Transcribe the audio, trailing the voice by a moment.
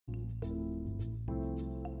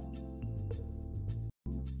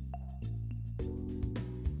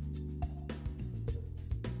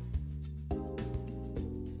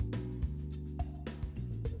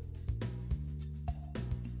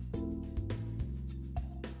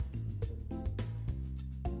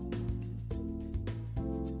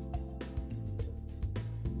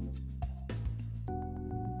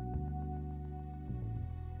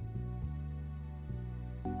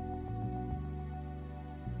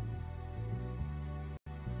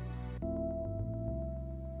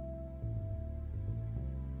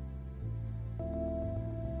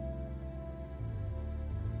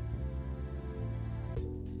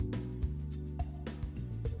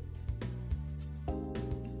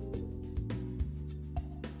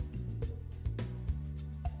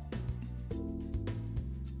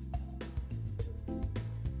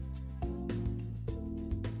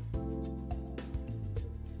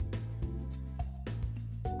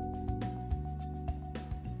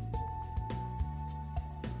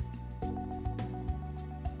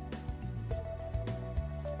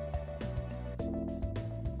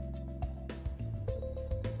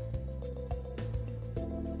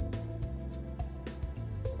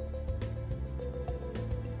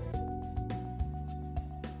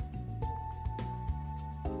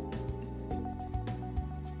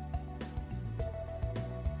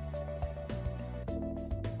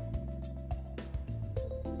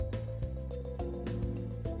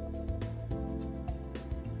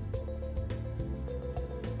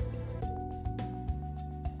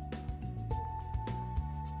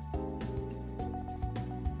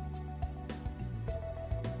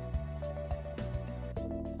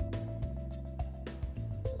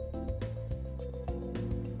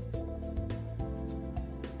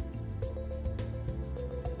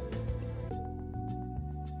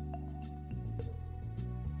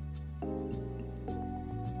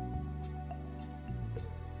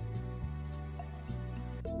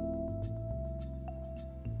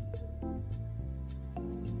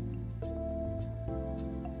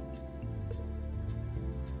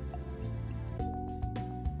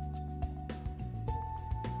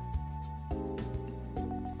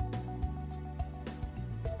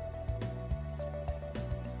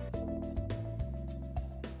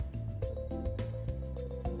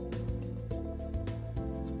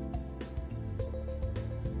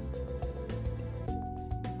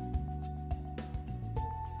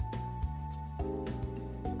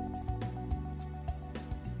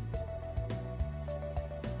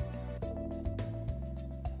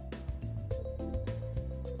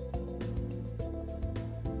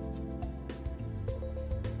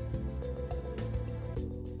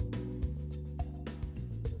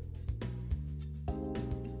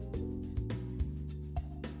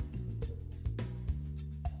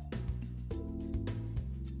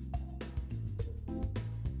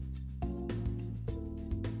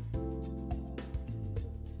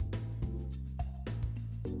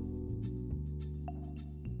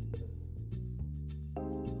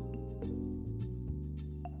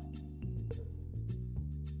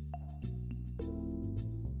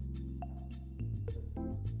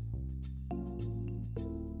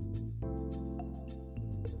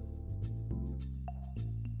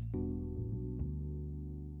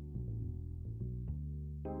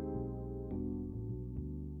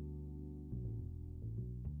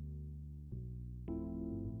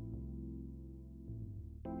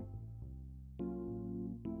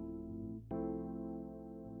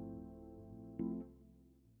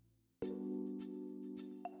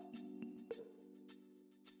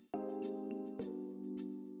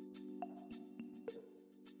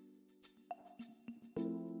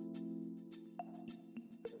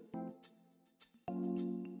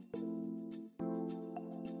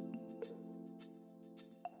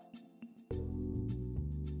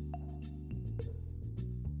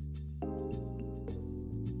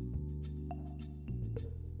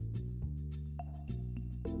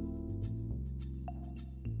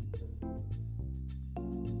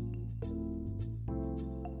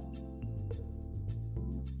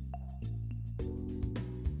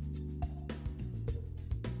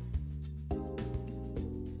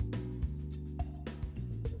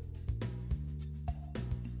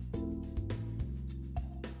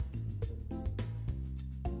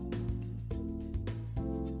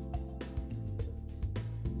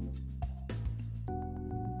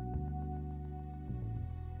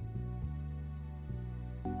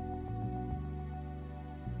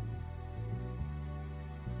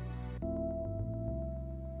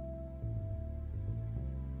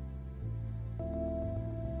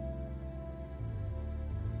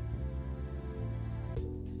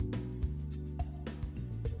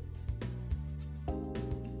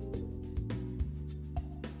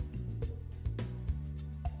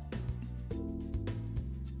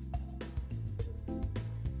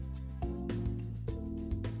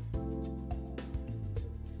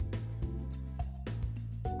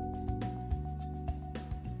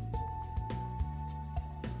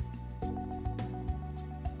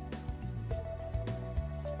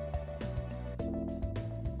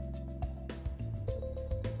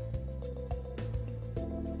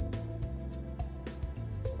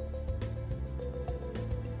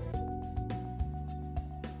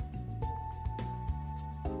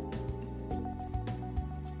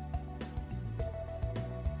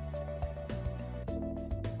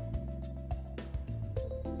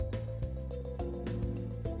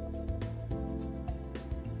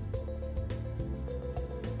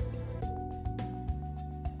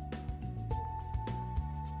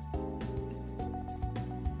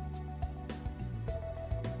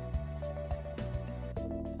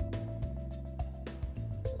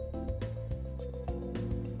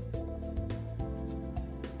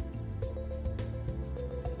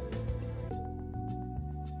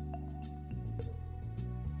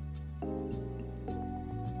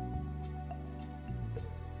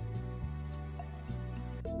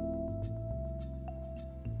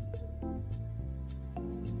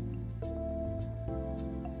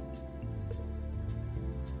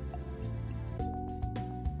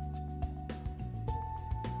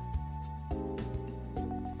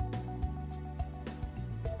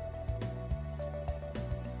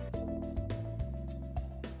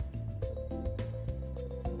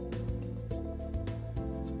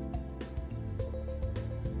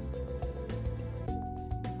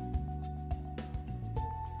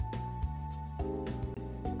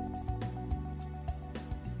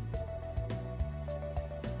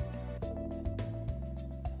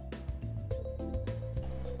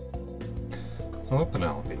Hello,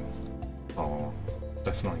 Penelope. I'll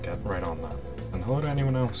definitely get right on that. And hello to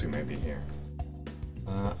anyone else who may be here.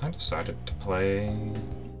 I decided to play...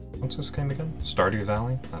 What's this game again? Stardew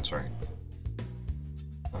Valley? That's right.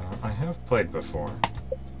 I have played before,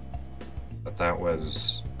 but that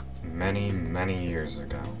was many, many years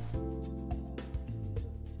ago.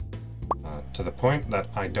 To the point that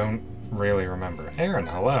I don't really remember. Aaron,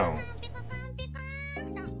 hello!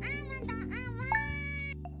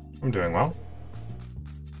 I'm doing well.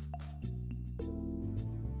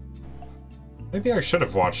 Maybe I should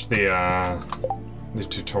have watched the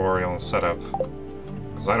tutorial setup,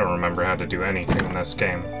 because I don't remember how to do anything in this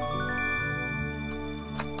game.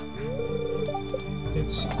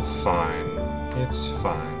 It's fine. It's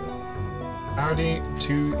fine. Howdy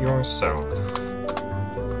to yourself.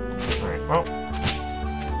 Alright, well.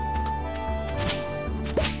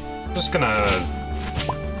 Just gonna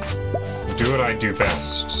do what I do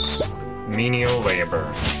best. Menial labor.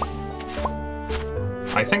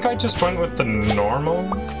 I think I just went with the normal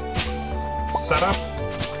setup.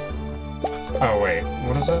 Oh wait,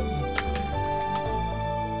 what is it?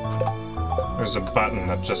 There's a button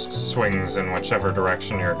that just swings in whichever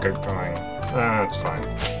direction you're going. That's fine.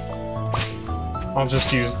 I'll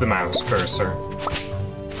just use the mouse cursor.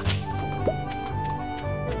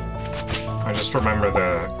 I just remember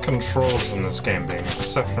the controls in this game being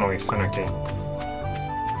exceptionally finicky.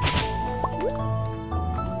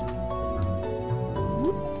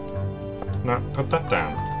 No, put that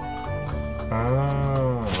down.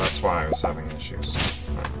 Oh, that's why I was having issues.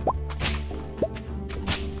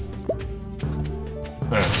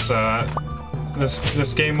 Yes,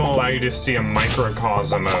 this game will allow you to see a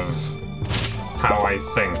microcosm of how I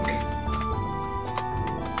think.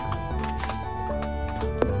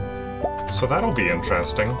 So that'll be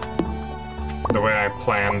interesting. The way I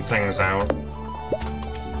plan things out.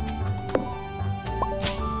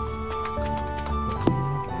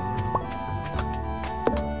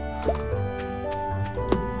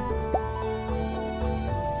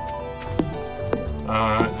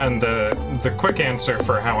 And the quick answer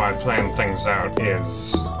for how I plan things out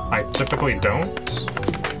is I typically don't.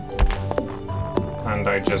 And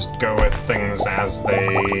I just go with things as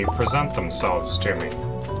they present themselves to me.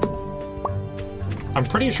 I'm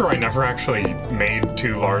pretty sure I never actually made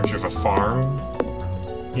too large of a farm,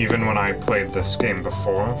 even when I played this game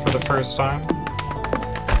before for the first time.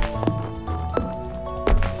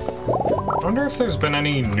 I wonder if there's been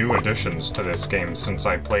any new additions to this game since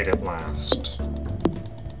I played it last.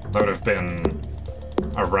 That would have been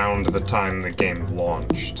around the time the game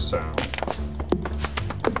launched, so...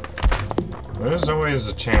 There's always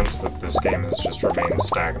a chance that this game has just remained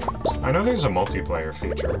stagnant. I know there's a multiplayer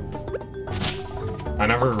feature. I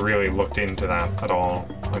never really looked into that at all.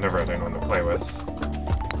 I never had anyone to play with.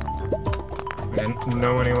 I didn't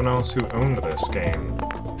know anyone else who owned this game.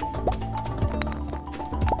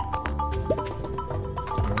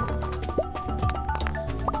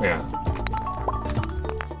 Yeah.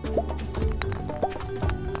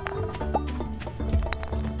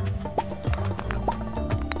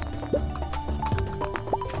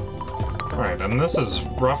 Alright, and this is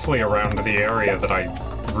roughly around the area that I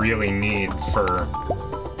really need for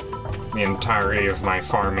the entirety of my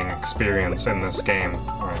farming experience in this game.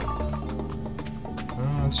 Alright.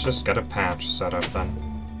 Let's just get a patch set up then.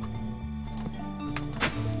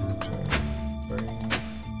 2,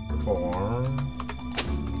 3, 4.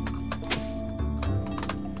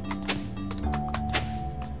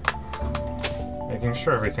 Making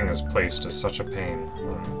sure everything is placed is such a pain.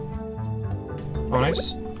 Oh, and I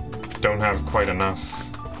just don't have quite enough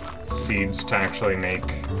seeds to actually make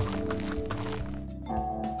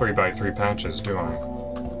 3x3 patches, do I?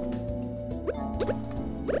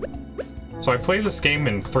 So I play this game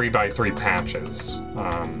in 3x3 patches.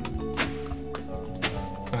 Oh,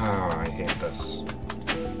 I hate this.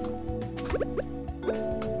 You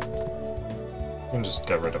can just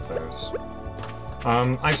get rid of those.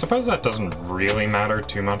 I suppose that doesn't really matter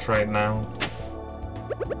too much right now.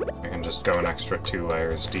 I can just go an extra 2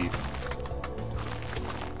 layers deep.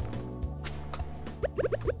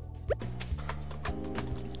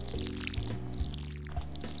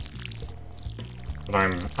 But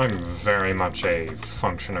I'm very much a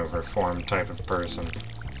function over form type of person.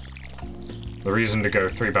 The reason to go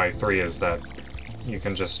 3x3 is that you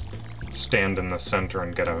can just stand in the center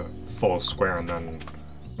and get a full square and then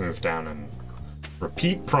move down and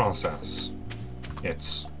repeat process.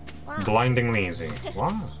 It's blindingly easy.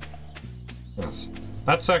 Wow. Yes.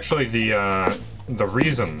 That's actually the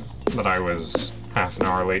reason that I was half an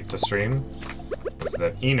hour late to stream, is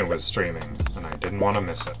that Ina was streaming, and I didn't want to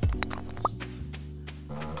miss it.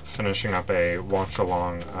 finishing up a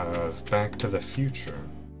watch-along of Back to the Future.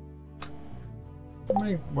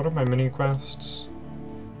 What are my mini-quests?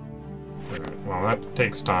 Alright, well, that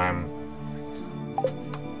takes time.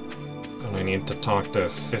 And I need to talk to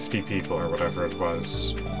 50 people or whatever it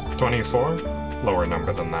was. 24? Lower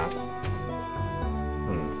number than that.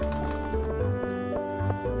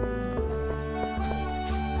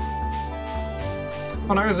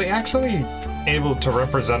 But I was actually able to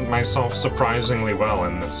represent myself surprisingly well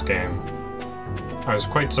in this game. I was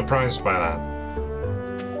quite surprised by that.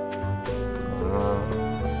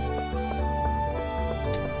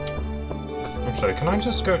 Actually, can I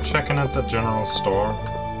just go check in at the general store?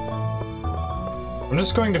 I'm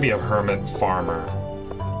just going to be a hermit farmer.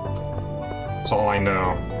 That's all I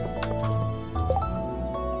know.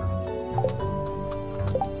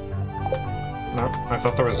 No, I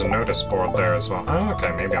thought there was a notice board there as well. Oh,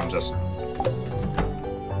 okay, maybe I'm just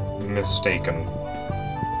mistaken.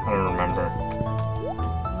 I don't remember.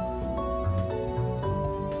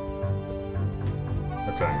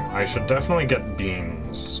 Okay, I should definitely get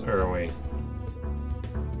beans early.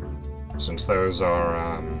 Since those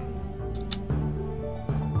are,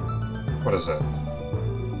 what is it?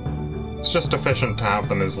 It's just efficient to have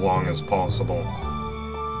them as long as possible.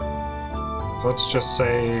 So let's just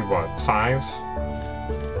say, what, 5?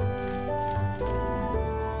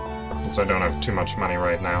 Since I don't have too much money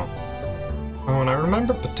right now. Oh, and I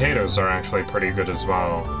remember potatoes are actually pretty good as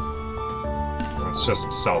well. Let's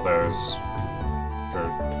just sell those for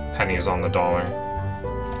pennies on the dollar.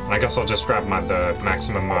 And I guess I'll just grab the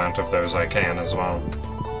maximum amount of those I can as well.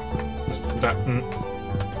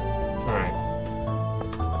 Alright.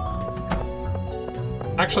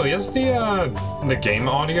 Actually, is the game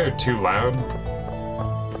audio too loud?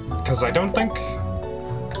 Because I don't think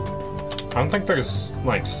there's,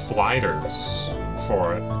 like, sliders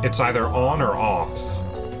for it. It's either on or off.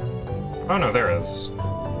 Oh no, there is.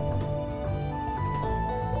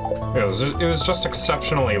 It was just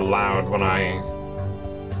exceptionally loud when I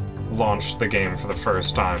launched the game for the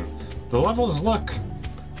first time. The levels look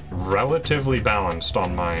relatively balanced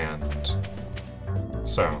on my end.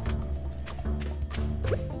 So,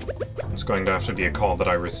 it's going to have to be a call that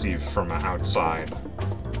I receive from outside.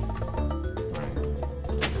 Right.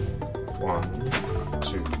 1,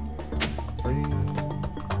 2, 3.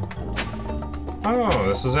 Oh,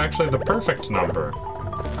 this is actually the perfect number.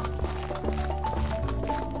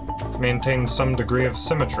 Maintains some degree of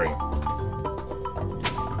symmetry.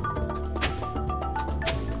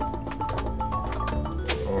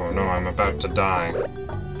 Oh no, I'm about to die.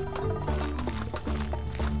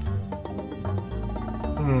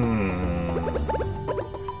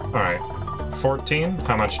 Alright. 14?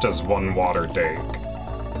 How much does 1 water take?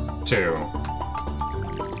 2.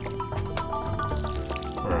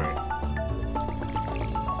 Alright.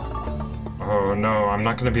 Oh no, I'm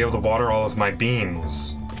not gonna be able to water all of my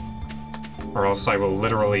beans. Or else I will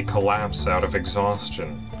literally collapse out of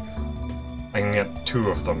exhaustion. I can get 2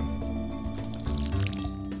 of them.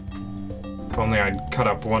 If only I'd cut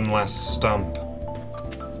up 1 less stump.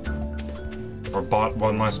 Or bought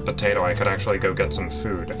 1 less potato, I could actually go get some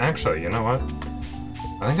food. Actually, you know what?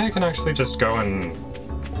 I think I can actually just go and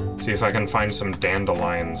see if I can find some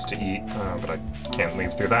dandelions to eat, but I can't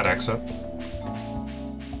leave through that exit.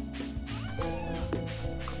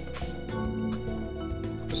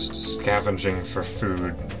 Just scavenging for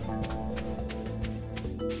food.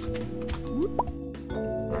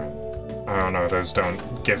 Oh no, those don't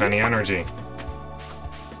give any energy.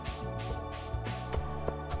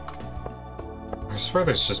 I swear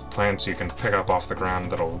there's just plants you can pick up off the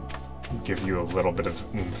ground that'll give you a little bit of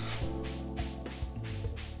oomph.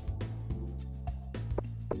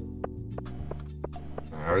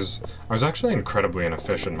 I was actually incredibly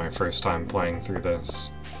inefficient my first time playing through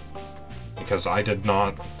this. Because I did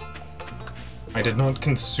not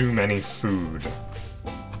consume any food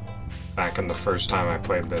back in the first time I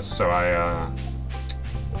played this, so I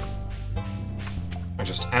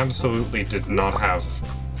just absolutely did not have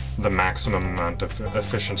the maximum amount of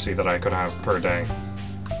efficiency that I could have per day.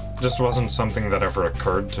 It just wasn't something that ever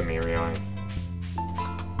occurred to me, really.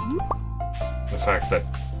 The fact that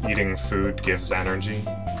eating food gives energy.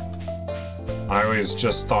 I always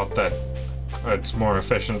just thought that it's more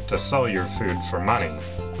efficient to sell your food for money,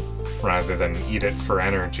 rather than eat it for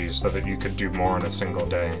energy so that you could do more in a single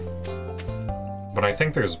day. But I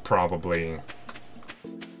think there's probably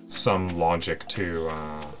some logic to,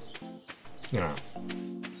 you know,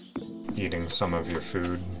 eating some of your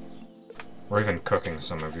food, or even cooking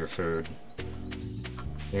some of your food.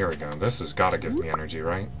 Here we go, this has gotta give me energy,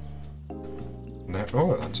 right?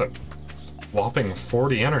 Oh, that's a whopping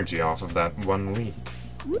 40 energy off of that 1 leek.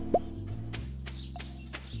 And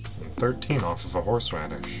 13 off of a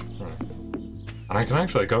horseradish. Right. And I can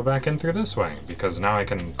actually go back in through this way, because now I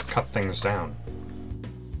can cut things down.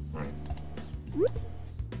 Right.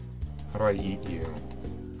 How do I eat you?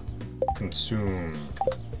 Consume.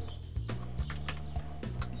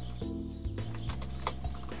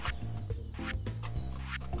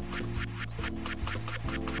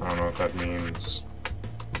 I don't know what that means.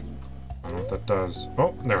 I don't know what that does.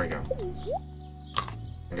 Oh, there we go.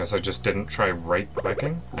 I guess I just didn't try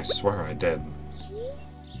right-clicking? I swear I did.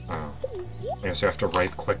 Oh. I guess you have to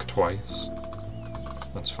right-click twice.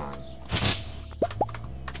 That's fine.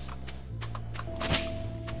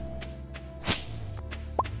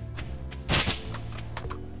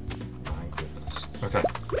 My goodness. Okay.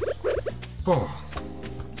 Oh.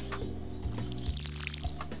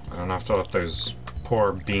 I don't have to let those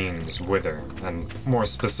poor beans wither, and more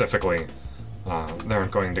specifically, they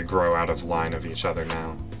aren't going to grow out of line of each other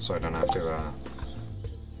now, so I don't have to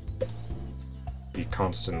be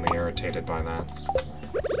constantly irritated by that.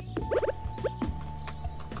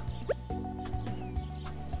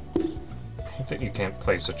 I hate that you can't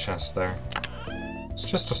place a chest there. It's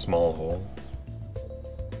just a small hole.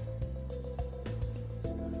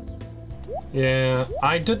 Yeah,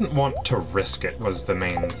 I didn't want to risk it was the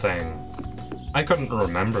main thing. I couldn't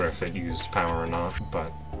remember if it used power or not,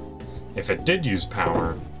 but if it did use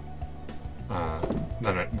power,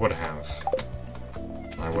 then it would have.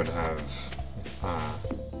 I would have,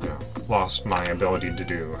 you know, lost my ability to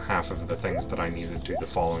do half of the things that I needed to the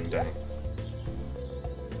following day.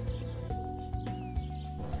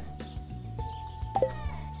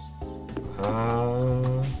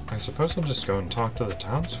 I suppose I'll just go and talk to the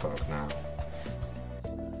townsfolk now.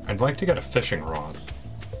 I'd like to get a fishing rod.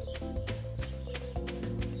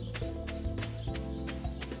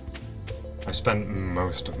 I spent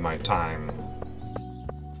most of my time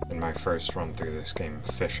in my first run through this game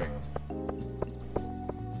fishing.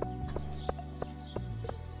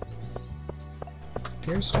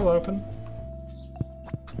 Pierre's still open?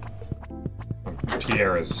 Oh,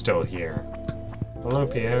 Pierre is still here. Hello,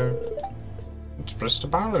 Pierre. It's Mr.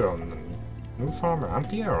 Barlow, the new farmer. I'm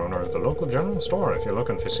Pierre, owner of the local general store. If you're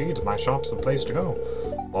looking for seeds, my shop's the place to go.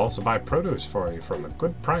 I'll also buy produce for you from a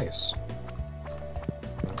good price.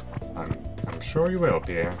 I'm sure you will,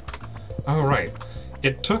 Pierre. Oh, right.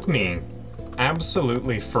 It took me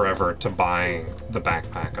absolutely forever to buy the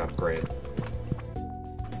backpack upgrade.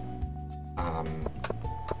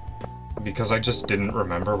 Because I just didn't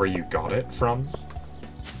remember where you got it from.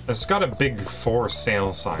 It's got a big for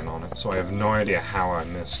sale sign on it, so I have no idea how I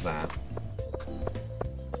missed that.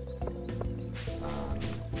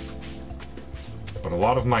 But a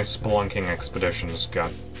lot of my spelunking expeditions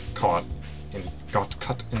got cut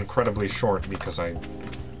incredibly short because I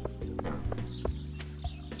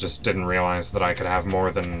just didn't realize that I could have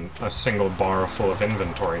more than a single bar full of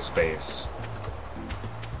inventory space.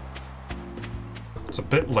 It's a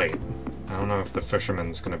bit late. I don't know if the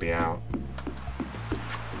fisherman's gonna be out.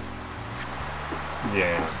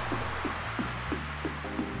 Yeah.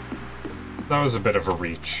 That was a bit of a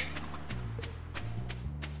reach.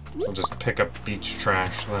 So I'll just pick up beach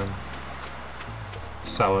trash then.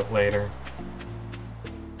 Sell it later.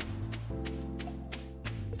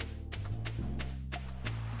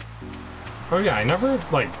 Oh yeah, I never,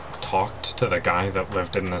 like, talked to the guy that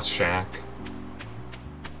lived in this shack.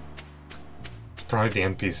 It's probably the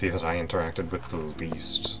NPC that I interacted with the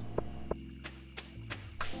least.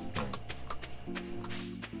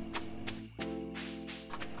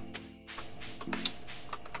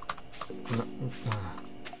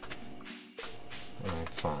 Alright,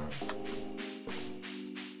 fine.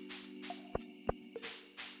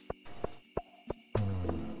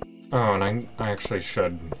 Oh, and I actually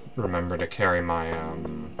should remember to carry my,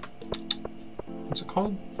 what's it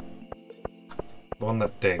called? The one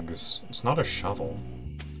that digs. It's not a shovel.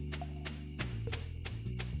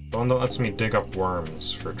 The one that lets me dig up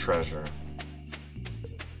worms for treasure.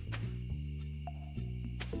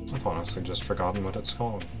 I've honestly just forgotten what it's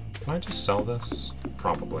called. Can I just sell this?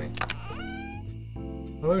 Probably.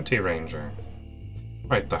 Hello, T-Ranger.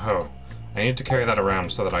 Right, the hoe. I need to carry that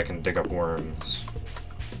around so that I can dig up worms.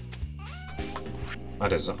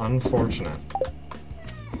 That is unfortunate.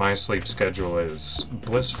 My sleep schedule is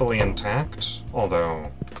blissfully intact,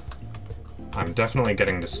 although I'm definitely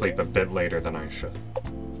getting to sleep a bit later than I should.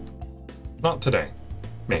 Not today.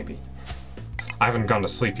 Maybe. I haven't gone to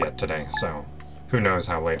sleep yet today, so who knows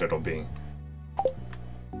how late it'll be.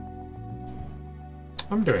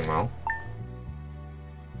 I'm doing well.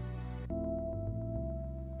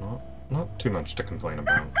 Not too much to complain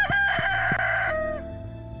about.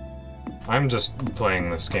 I'm just playing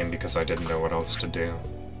this game because I didn't know what else to do.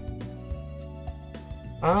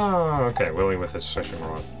 Ah, okay, Willy with his fishing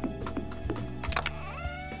rod.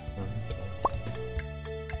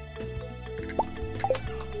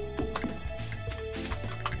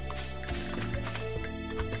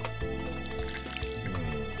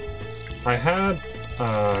 I had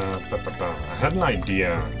an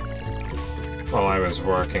idea while I was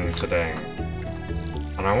working today,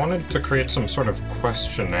 and I wanted to create some sort of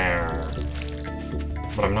questionnaire,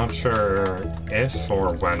 but I'm not sure if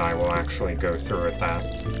or when I will actually go through with that.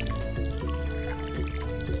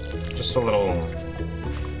 Just a little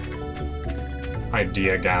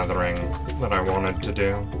idea gathering that I wanted to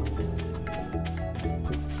do.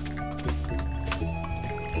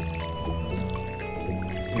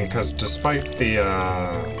 Because despite the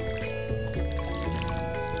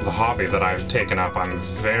hobby that I've taken up, I'm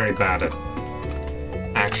very bad at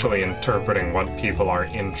actually interpreting what people are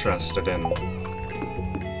interested in.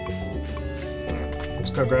 Let's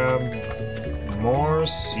go grab more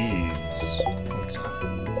seeds. What's that?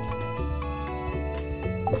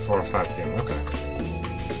 Before 5 p.m. Okay.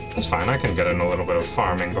 That's fine, I can get in a little bit of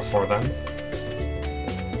farming before then.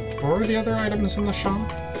 What were the other items in the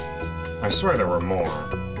shop? I swear there were more.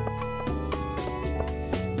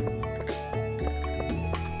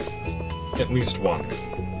 At least one.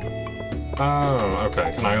 Oh,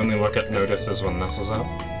 okay. Can I only look at notices when this is up?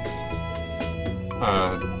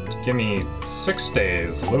 Give me 6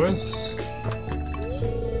 days, Lewis.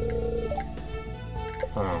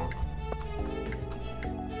 Oh.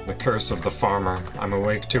 The curse of the farmer. I'm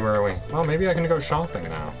awake too early. Well, maybe I can go shopping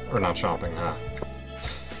now. Or not shopping, huh?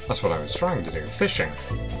 That's what I was trying to do. Fishing.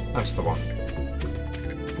 That's the one.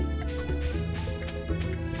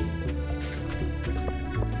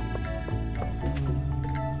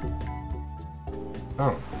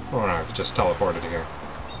 Oh, well, I've just teleported here.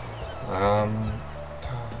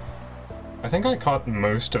 I think I caught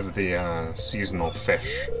most of the seasonal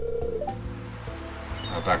fish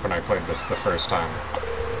back when I played this the first time.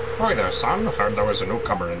 Hi there, son. Heard there was a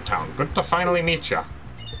newcomer in town. Good to finally meet ya.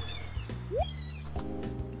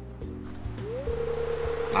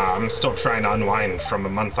 I'm still trying to unwind from a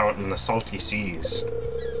month out in the salty seas.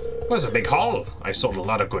 It was a big haul. I sold a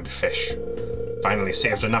lot of good fish. Finally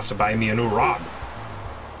saved enough to buy me a new rod.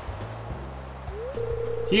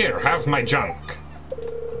 Here, have my junk.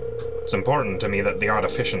 It's important to me that the art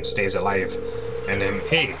of fishing stays alive. And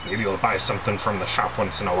hey, maybe you'll buy something from the shop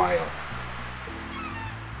once in a while.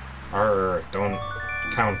 Don't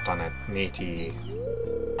count on it, matey.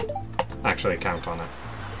 Actually, count on it.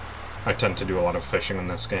 I tend to do a lot of fishing in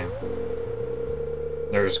this game.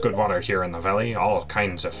 There's good water here in the valley, all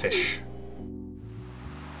kinds of fish.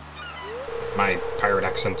 My pirate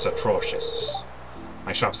accent's atrocious.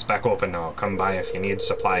 My shop's back open now. Come by if you need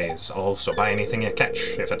supplies. I'll also buy anything you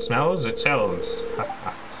catch. If it smells, it sells.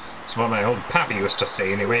 That's what my old pappy used to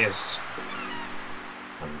say anyways.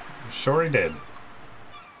 I'm sure he did.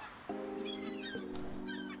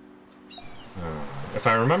 If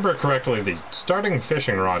I remember correctly, the starting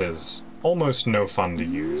fishing rod is almost no fun to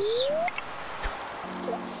use.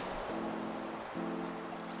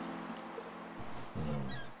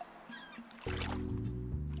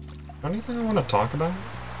 Anything I want to talk about?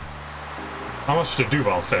 Not much to do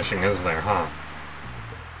while fishing, is there, huh?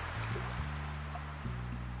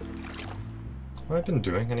 Have I been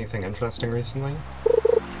doing anything interesting recently?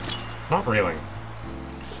 Not really.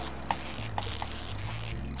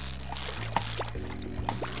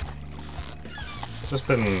 Just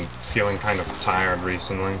been feeling kind of tired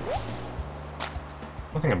recently.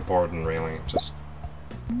 Nothing important, really. Just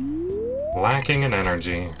lacking in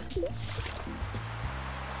energy.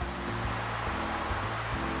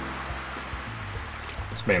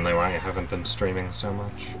 That's mainly why I haven't been streaming so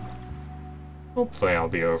much. Hopefully I'll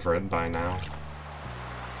be over it by now.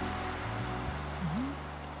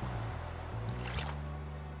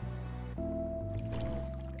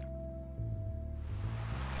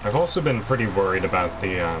 I've also been pretty worried about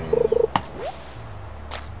the,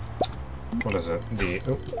 what is it? The,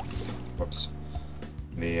 oh, whoops.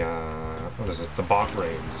 The, what is it? The bot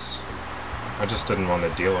raids. I just didn't want to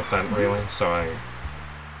deal with that, really, so I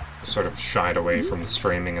sort of shied away from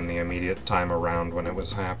streaming in the immediate time around when it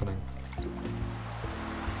was happening.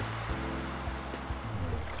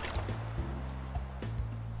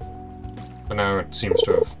 But now it seems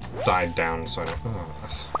to have died down, so I don't...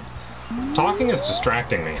 Oh, talking is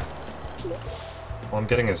distracting me. All I'm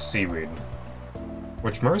getting is seaweed.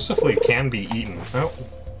 Which mercifully can be eaten. Oh.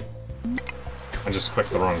 I just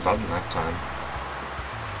clicked the wrong button that time.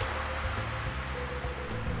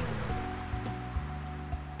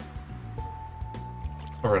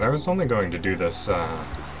 Alright, I was only going to do this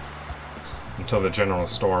until the general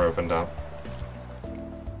store opened up.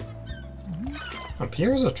 Oh,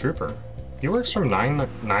 Pierre's a trooper. He works from 9 to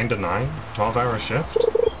 9, 12-hour shift.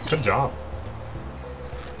 Good job.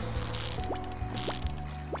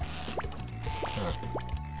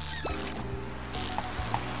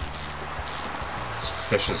 This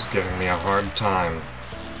fish is giving me a hard time.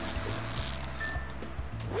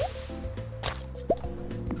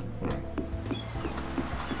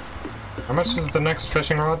 How much is the next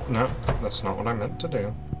fishing rod? No, that's not what I meant to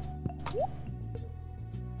do.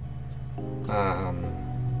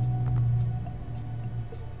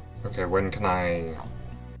 Okay, when can I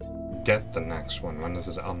get the next one? When does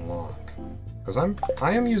it unlock? Because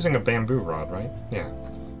I am using a bamboo rod, right? Yeah.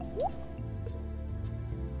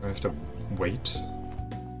 I have to wait.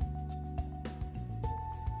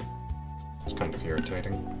 It's kind of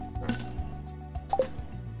irritating.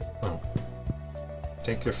 Oh.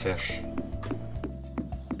 Take your fish.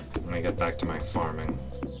 When I get back to my farming.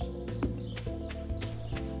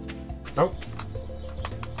 Oh!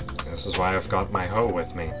 This is why I've got my hoe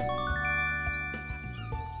with me.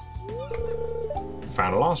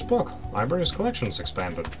 Found a lost book. Library's collection's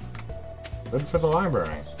expanded. Good for the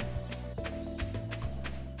library.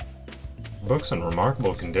 Book's in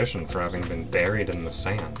remarkable condition for having been buried in the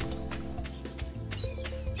sand.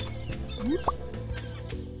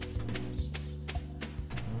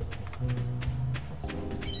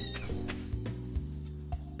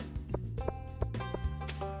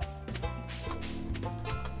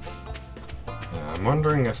 I'm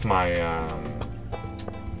wondering if my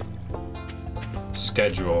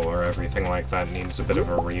schedule or everything like that needs a bit of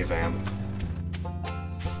a revamp.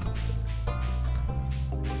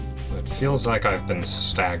 It feels like I've been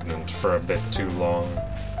stagnant for a bit too long.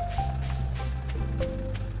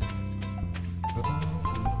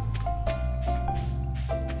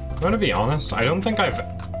 I'm gonna be honest, I don't think I've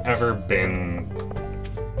ever been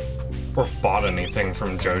or bought anything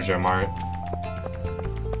from JoJo Mart.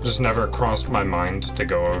 Just never crossed my mind to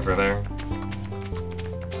go over there.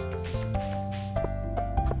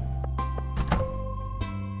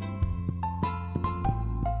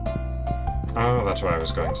 Oh, that's why I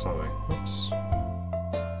was going slowly. Oops.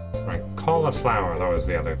 Right, cauliflower, that was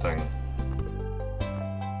the other thing.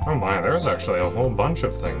 Oh my, there's actually a whole bunch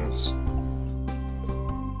of things.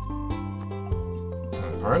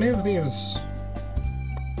 Are any of these...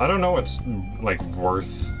 I don't know what's, like,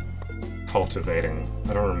 worth cultivating.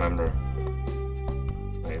 I don't remember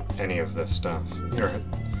any of this stuff. Here.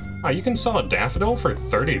 Oh, you can sell a daffodil for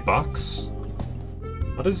 30 bucks?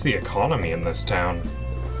 What is the economy in this town?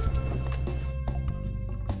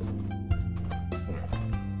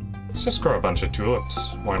 Let's just grow a bunch of tulips.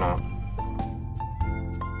 Why not?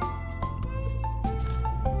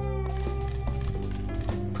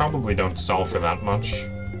 Probably don't sell for that much.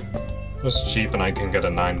 It's cheap and I can get a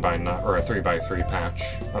 9x9 or a 3x3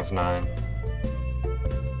 patch of 9.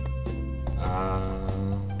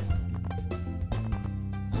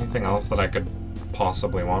 Anything else that I could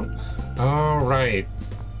possibly want? Oh, right.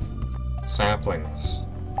 Saplings.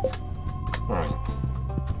 Alright.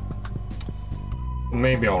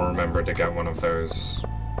 Maybe I'll remember to get one of those.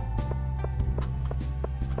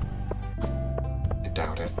 I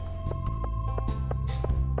doubt it.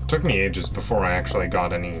 It took me ages before I actually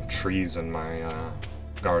got any trees in my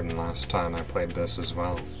garden last time I played this as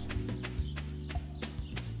well.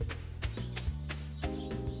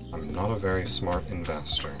 I'm not a very smart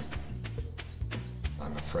investor,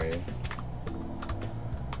 I'm afraid.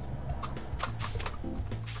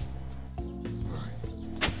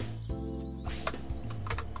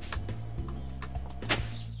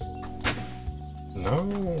 No!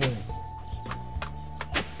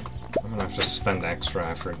 I'm gonna have to spend extra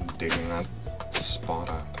effort digging that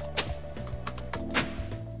spot up.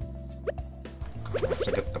 I have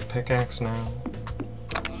to get the pickaxe now.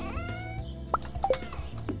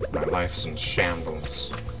 My life's in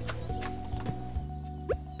shambles.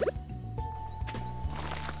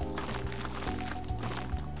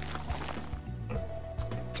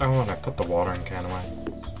 Oh, and I put the watering can away.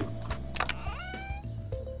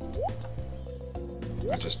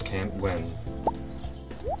 I just can't win.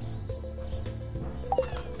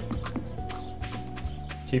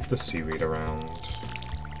 Keep the seaweed around.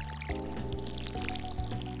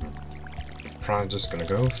 Probably just gonna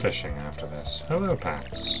go fishing after this. Hello,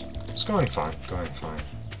 Pax. It's going fine, going fine.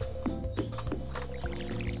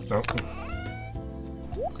 Oh.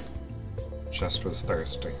 Chest was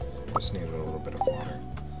thirsty. Just needed a little bit of water.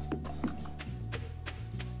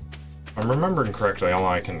 If I'm remembering correctly, all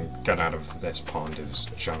I can get out of this pond is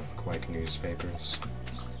junk, like newspapers.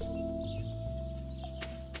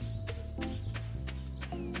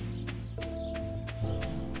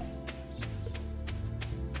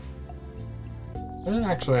 I didn't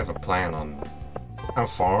actually have a plan on how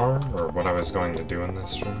far or what I was going to do in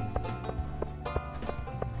this stream.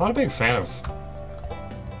 Not a big fan of...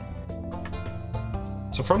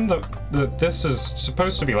 So from this is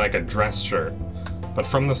supposed to be like a dress shirt, but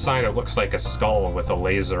from the side it looks like a skull with a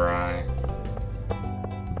laser eye.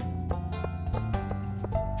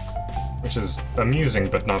 Which is amusing,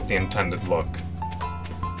 but not the intended look.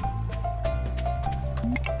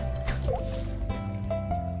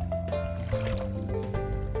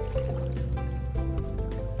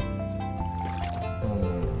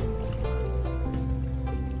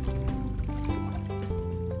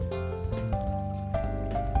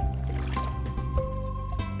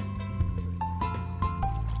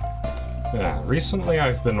 Yeah, recently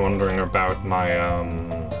I've been wondering about my,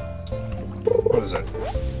 what is it?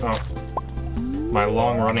 Oh, my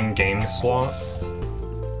long-running game slot.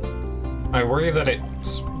 I worry that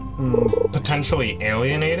it's potentially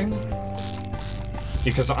alienating,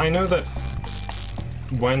 because I know that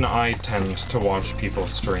when I tend to watch people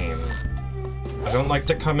stream, I don't like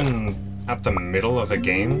to come in at the middle of a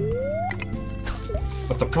game,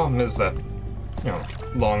 but the problem is that, you know,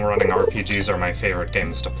 long-running RPGs are my favorite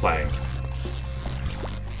games to play.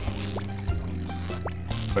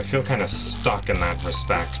 So I feel kind of stuck in that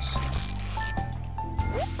respect.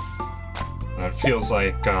 And it feels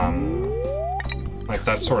like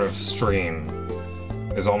that sort of stream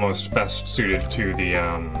is almost best suited to the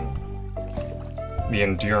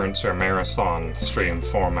endurance or marathon stream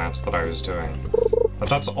formats that I was doing. But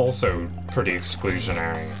that's also pretty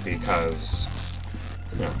exclusionary because,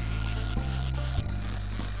 you know,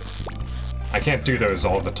 I can't do those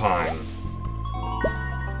all the time.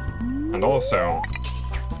 And also,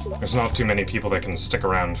 there's not too many people that can stick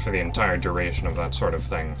around for the entire duration of that sort of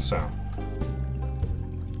thing, so...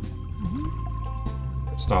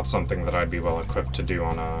 It's not something that I'd be well equipped to do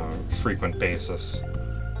on a frequent basis.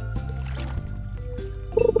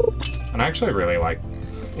 And I actually really like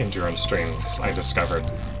endurance streams, I discovered.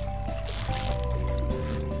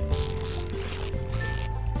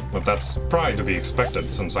 But that's probably to be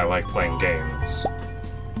expected since I like playing games.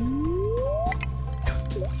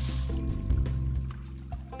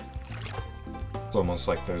 It's almost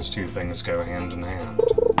like those two things go hand in hand.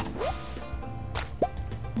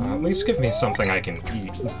 At least give me something I can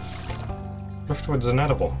eat. Driftwood's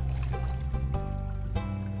inedible.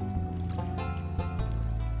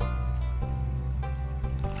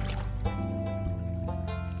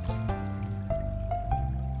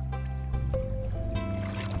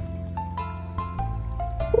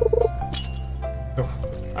 Oh,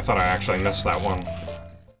 I thought I actually missed that one.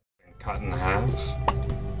 Cut in half.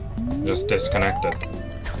 Just disconnected.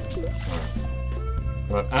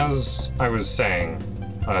 But as I was saying,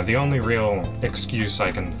 the only real excuse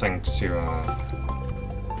I can think to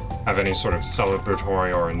have any sort of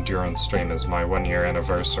celebratory or endurance stream is my 1-year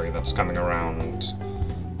anniversary that's coming around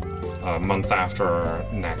a month after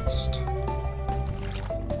next.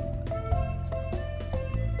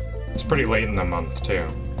 It's pretty late in the month, too.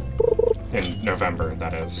 In November,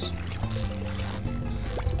 that is.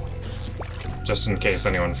 Just in case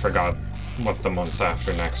anyone forgot what the month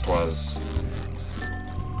after next was.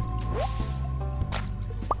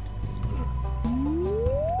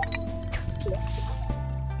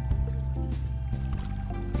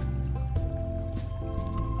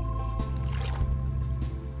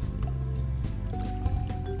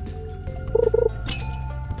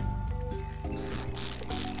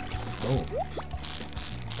 Oh.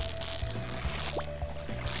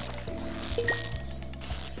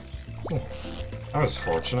 That was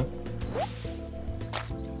fortunate.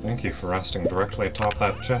 Thank you for resting directly atop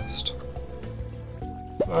that chest.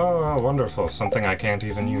 Oh, wonderful. Something I can't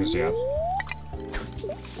even use yet.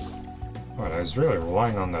 Alright, I was really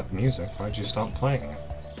relying on that music. Why'd you stop playing it?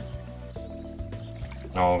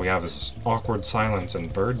 Now all we have is awkward silence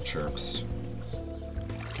and bird chirps.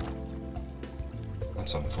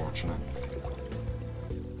 That's unfortunate.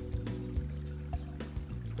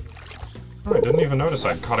 Oh, I didn't even notice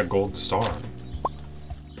I'd caught a gold star.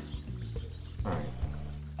 Alright.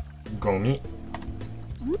 Gomi.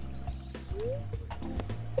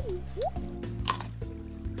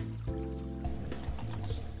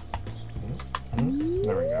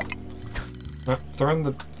 There we go. Throw in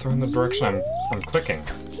the direction I'm clicking.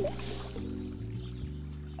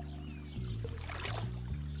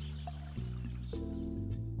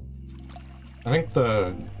 I think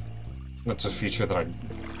that's a feature that I'm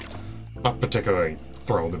not particularly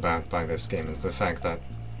thrilled about by this game, is the fact that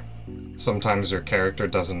sometimes your character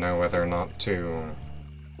doesn't know whether or not to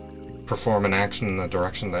perform an action in the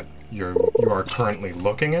direction that you are currently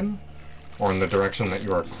looking in, or in the direction that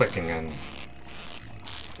you are clicking in.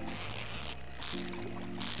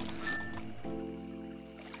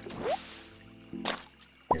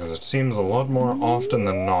 it seems a lot more often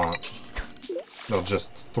than not, they'll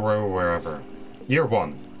just throw wherever. Year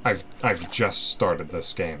 1. I've just started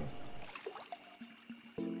this game.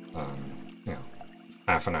 Yeah,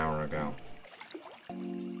 half an hour ago.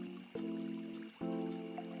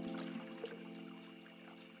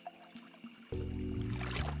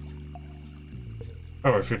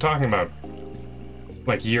 Oh, if you're talking about,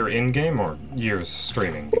 like, year in-game or years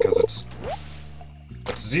streaming, because it's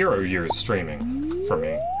 0 years streaming for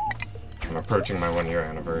me. I'm approaching my 1-year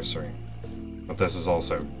anniversary. But this is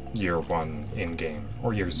also year 1 in-game,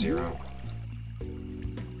 or year 0.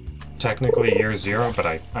 Technically year 0, but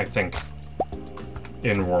I think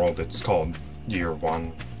in-world it's called year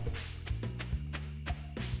 1.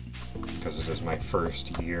 Because it is my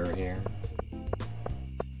first year here.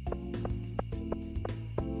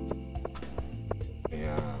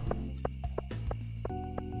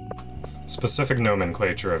 Specific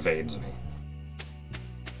nomenclature evades me.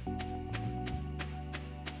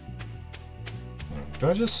 Do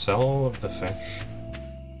I just sell all of the fish?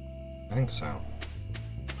 I think so.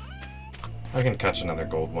 I can catch another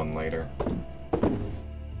gold one later.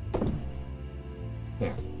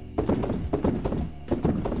 Yeah.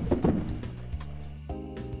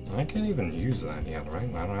 I can't even use that yet, right?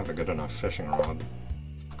 I don't have a good enough fishing rod.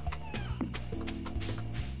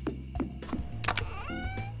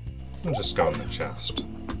 I'll just go in the chest.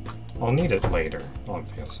 I'll need it later,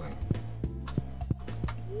 obviously.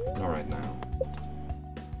 Not right now.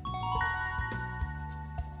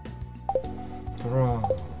 Hurrah!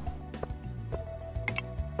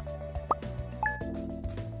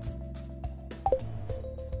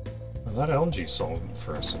 Well, that algae sold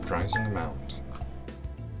for a surprising amount.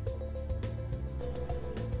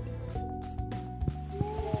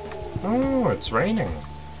 Oh, it's raining!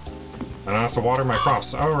 I don't have to water my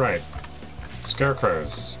crops. Oh, right.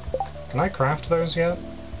 Scarecrows. Can I craft those yet?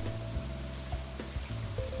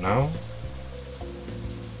 No?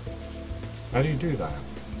 How do you do that?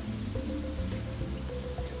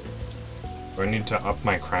 Do I need to up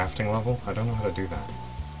my crafting level? I don't know how to do that.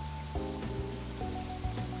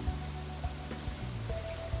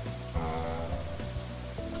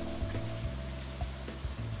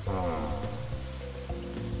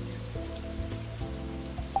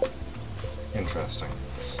 Interesting.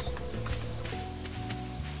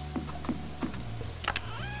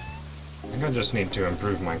 I think I just need to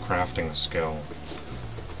improve my crafting skill.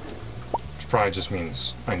 Which probably just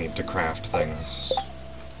means I need to craft things.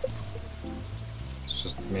 Let's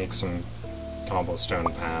just make some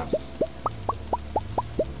cobblestone path.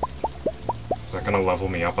 Is that gonna level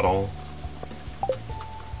me up at all?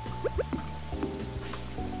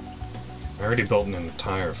 I already built an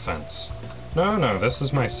entire fence. No, this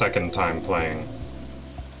is my second time playing.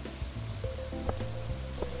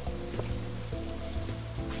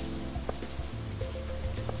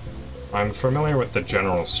 I'm familiar with the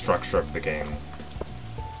general structure of the game,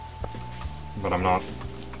 but I'm not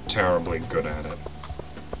terribly good at it.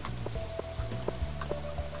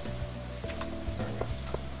 There we go.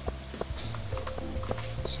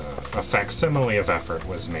 So, a facsimile of effort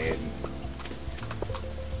was made.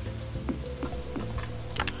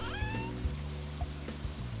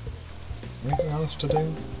 Anything else to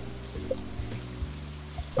do?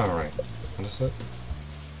 Oh, right. What is it?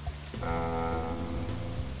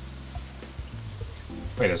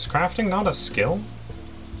 Wait, is crafting not a skill?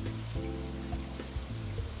 I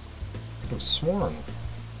could have sworn.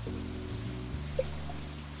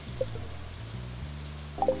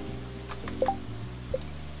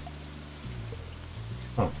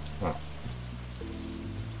 Oh, well.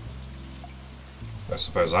 I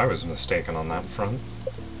suppose I was mistaken on that front.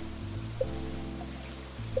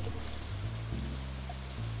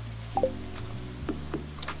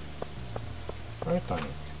 Right then.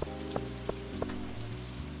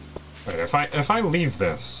 Wait, if I leave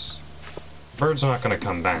this, bird's not gonna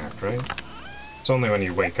come back, right? It's only when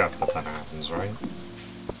you wake up that that happens, right?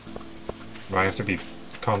 Or I have to be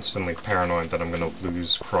constantly paranoid that I'm gonna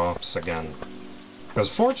lose crops again. Because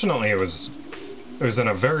fortunately it was in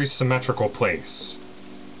a very symmetrical place,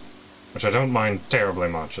 which I don't mind terribly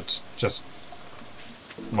much. It's just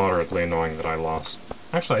moderately annoying that I lost.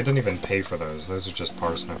 Actually, I didn't even pay for those. Those are just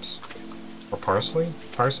parsnips. Or parsley?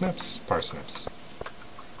 Parsnips? Parsnips.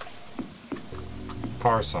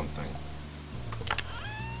 Par something.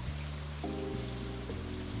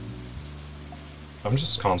 I'm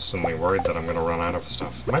just constantly worried that I'm gonna run out of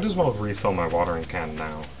stuff. Might as well refill my watering can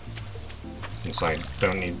now, since I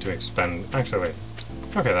don't need to expend... Actually, wait.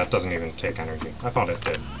 Okay, that doesn't even take energy. I thought it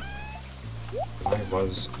did. I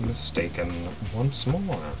was mistaken once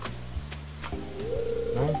more.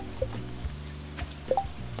 No?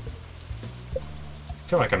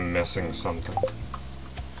 feel like I'm missing something. There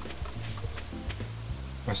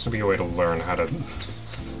has to be a way to learn how to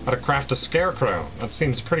craft a scarecrow. That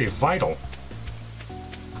seems pretty vital.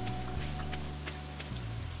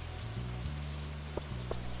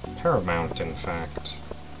 Paramount, in fact.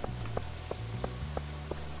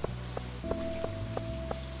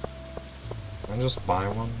 Can I just buy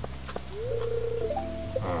one?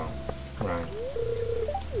 Oh, right.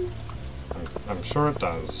 I'm sure it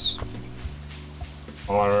does.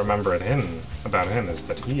 All I remember about him is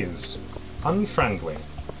that he is unfriendly.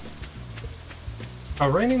 Oh,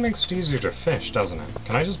 raining makes it easier to fish, doesn't it?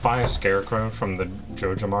 Can I just buy a scarecrow from the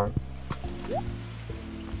Joja Mart?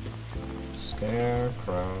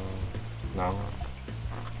 Scarecrow. No.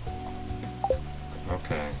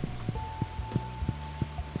 Okay.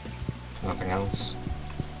 Nothing else?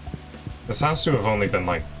 This has to have only been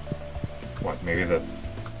like, what, maybe the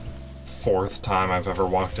 4th time I've ever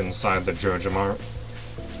walked inside the Joja Mart.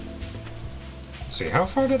 Let's see, how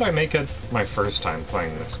far did I make it my first time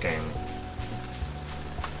playing this game?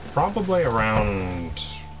 Probably around...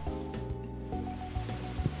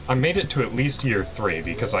 I made it to at least year 3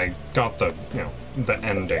 because I got the, you know, the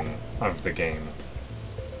ending of the game.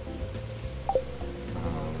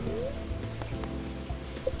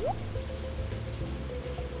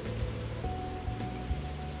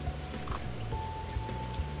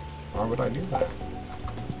 Why would I do that?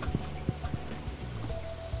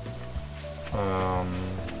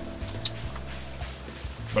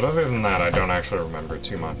 But other than that, I don't actually remember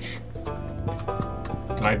too much.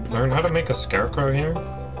 Can I learn how to make a scarecrow here?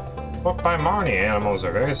 Book by Marnie. Animals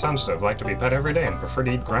are very sensitive, like to be pet every day, and prefer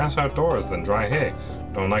to eat grass outdoors than dry hay.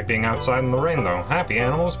 Don't like being outside in the rain, though. Happy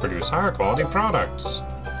animals produce higher quality products.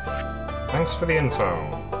 Thanks for the info.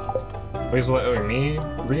 Please let me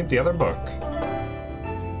read the other book.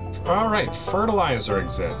 Alright, fertilizer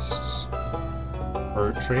exists.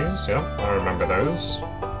 Fruit trees, yep, I remember those.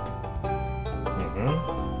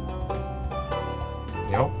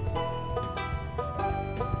 Yep.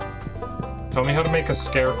 Tell me how to make a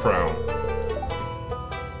scarecrow.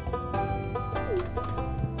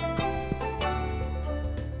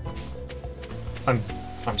 I'm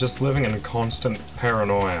just living in constant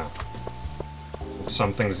paranoia.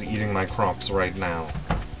 Something's eating my crops right now.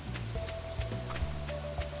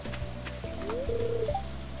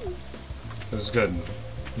 This is good.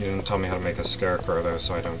 You didn't tell me how to make a scarecrow though,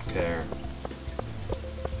 so I don't care.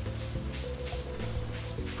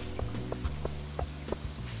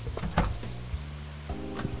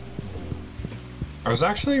 I was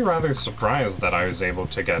actually rather surprised that I was able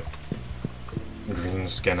to get green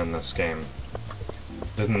skin in this game.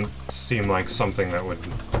 Didn't seem like something that would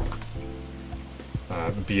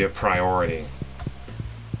be a priority.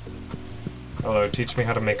 Hello, teach me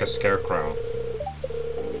how to make a scarecrow.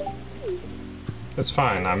 It's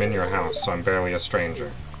fine, I'm in your house, so I'm barely a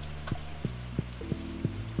stranger.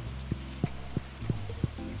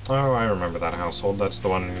 Oh, I remember that household. That's the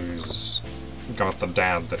one who's got the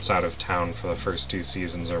dad that's out of town for the first 2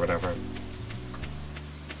 seasons or whatever.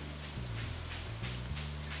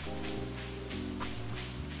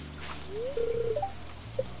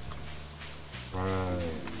 Right.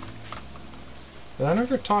 I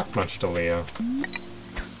never talked much to Leo.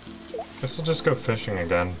 Guess I'll just go fishing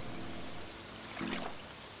again.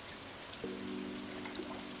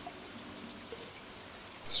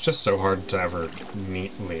 It's just so hard to ever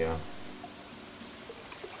meet Leo.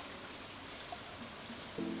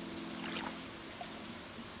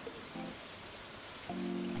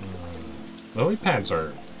 Lily pads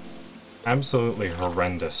are absolutely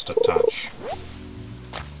horrendous to touch.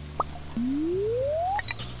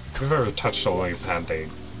 If you've ever touched a lily pad,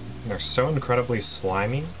 they're so incredibly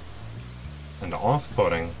slimy and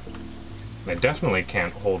off-putting. They definitely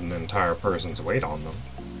can't hold an entire person's weight on them.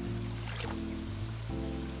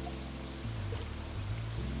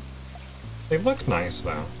 They look nice,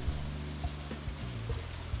 though.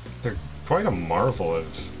 They're quite a marvel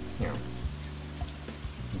of, you know,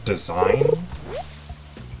 design?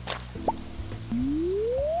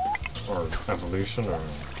 Or evolution, or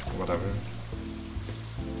whatever.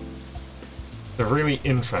 They're really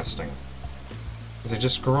interesting. They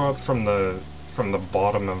just grow up from the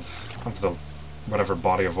bottom of the whatever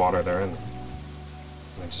body of water they're in. And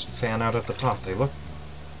they just fan out at the top. They look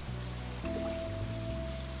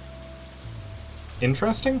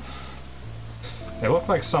interesting? They look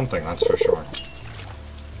like something, that's for sure.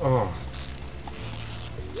 Oh.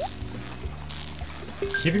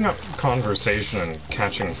 Keeping up conversation and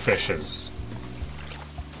catching fish is...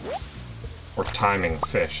 or timing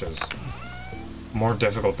fish is more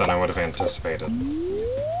difficult than I would have anticipated.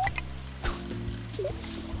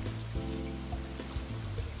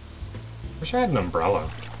 Wish I had an umbrella.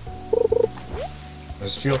 I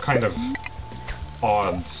just feel kind of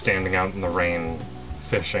odd standing out in the rain,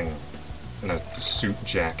 fishing in a suit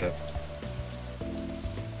jacket.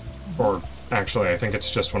 Or, actually, I think it's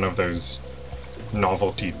just one of those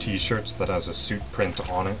novelty t-shirts that has a suit print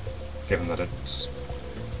on it, given that it's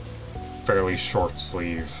fairly short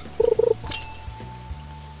sleeve.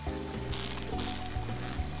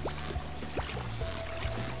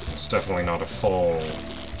 It's definitely not a full...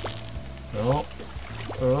 Oh.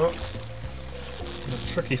 A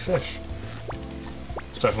tricky fish.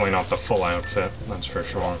 It's definitely not the full outfit, that's for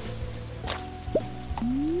sure.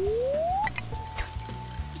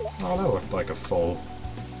 Oh, that looked like a full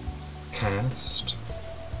cast.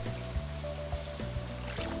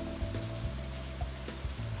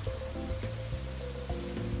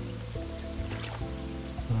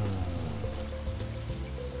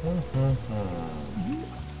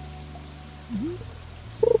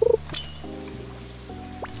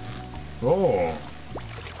 Oh.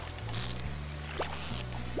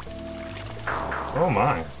 Oh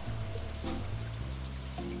my.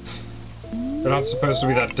 They're not supposed to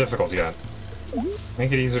be that difficult yet.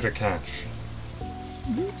 Make it easier to catch.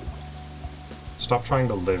 Stop trying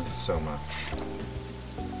to live so much.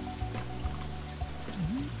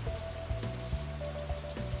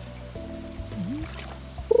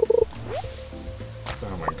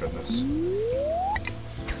 Oh my goodness.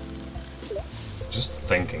 Just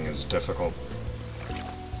thinking is difficult.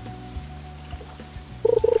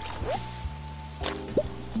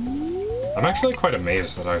 I'm actually quite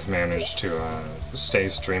amazed that I've managed to stay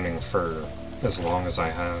streaming for as long as I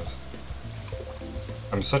have.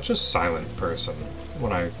 I'm such a silent person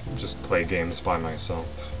when I just play games by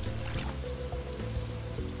myself.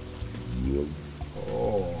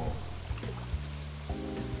 Oh.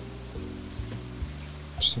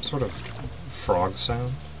 Some sort of frog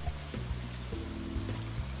sound?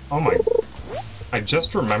 Oh my... I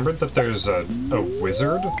just remembered that there's a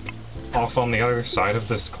wizard off on the other side of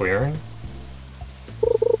this clearing.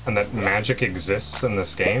 And that magic exists in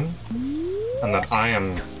this game. And that I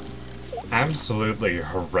am absolutely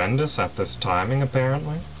horrendous at this timing,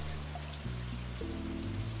 apparently.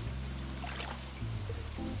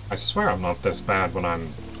 I swear I'm not this bad when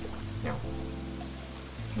I'm, you know,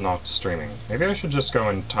 not streaming. Maybe I should just go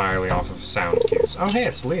entirely off of sound cues. Oh hey,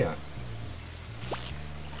 it's Leah.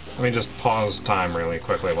 Let me just pause time really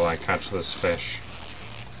quickly while I catch this fish.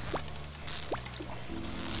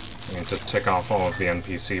 I need to tick off all of the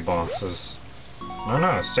NPC boxes.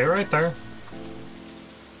 No, stay right there.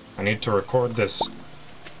 I need to record this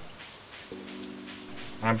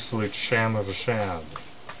absolute sham of a shad.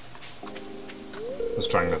 I was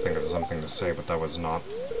trying to think of something to say, but that was not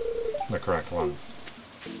the correct one.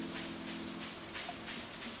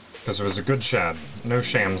 Because it was a good shad. No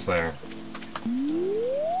shams there.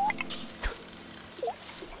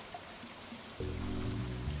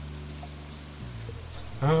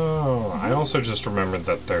 Oh, I also just remembered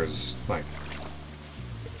that there's, like,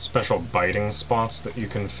 special biting spots that you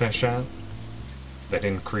can fish at that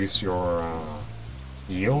increase your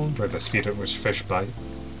yield, or the speed at which fish bite.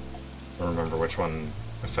 I don't remember which one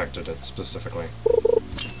affected it specifically.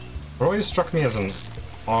 It always struck me as an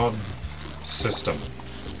odd system,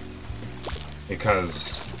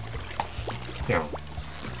 because, you know,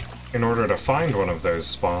 in order to find one of those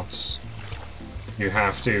spots, you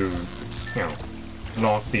have to, you know,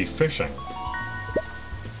 not be fishing.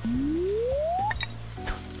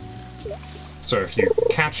 So if you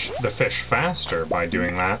catch the fish faster by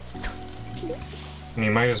doing that, then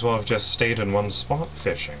you might as well have just stayed in one spot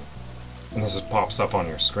fishing. And this just pops up on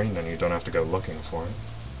your screen and you don't have to go looking for it.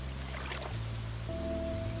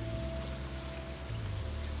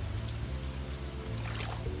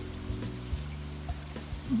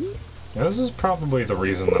 Yeah, this is probably the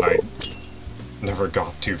reason that I never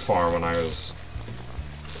got too far when I was...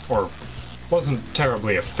 or wasn't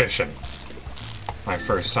terribly efficient my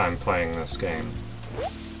first time playing this game.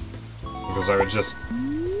 Because I would just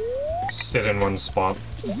sit in one spot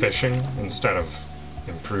fishing instead of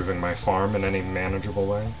improving my farm in any manageable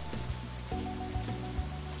way.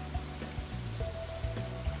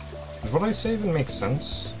 Does what I say even make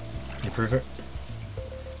sense? Improve it?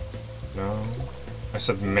 No. I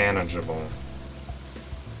said manageable.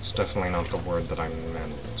 It's definitely not the word that I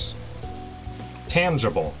meant.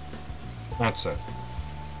 Tangible. That's it.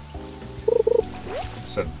 I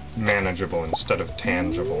said manageable instead of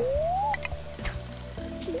tangible.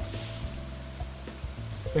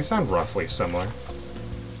 They sound roughly similar.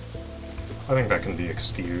 I think that can be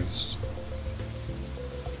excused.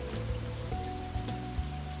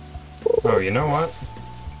 Oh, you know what?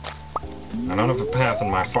 I don't have a path in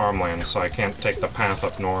my farmland, so I can't take the path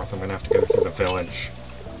up north. I'm gonna have to go through the village.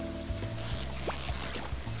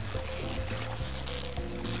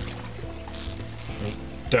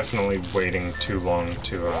 I'm definitely waiting too long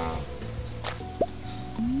to,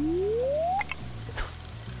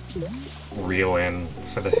 reel in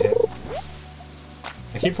for the hit.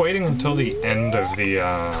 I keep waiting until the end of the,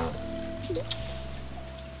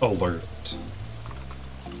 alert.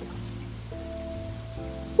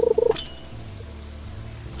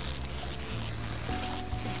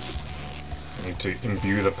 I need to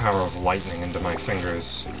imbue the power of lightning into my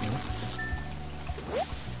fingers.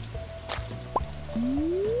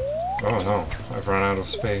 Oh no, I've run out of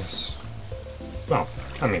space. Well,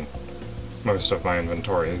 I mean, most of my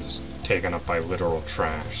inventory is taken up by literal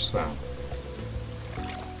trash, so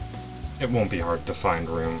it won't be hard to find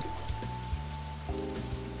room.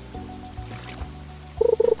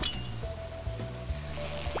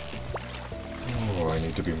 Oh, I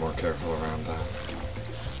need to be more careful around that.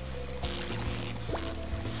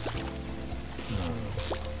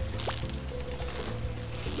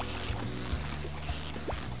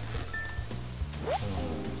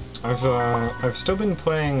 I've still been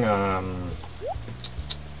playing,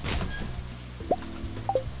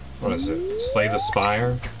 what is it? Slay the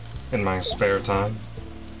Spire in my spare time.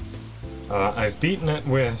 I've beaten it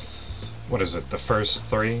with, what is it, the first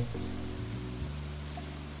 3?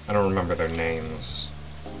 I don't remember their names.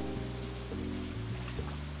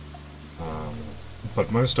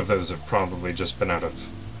 But most of those have probably just been out of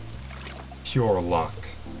pure luck.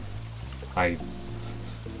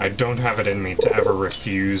 I don't have it in me to ever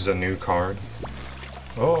refuse a new card.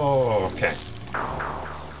 Oh, okay.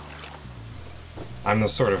 I'm the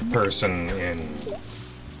sort of person in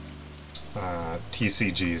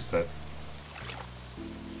TCGs that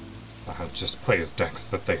just plays decks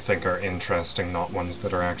that they think are interesting, not ones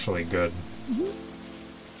that are actually good.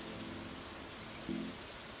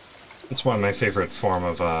 That's why my favorite form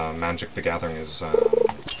of Magic the Gathering is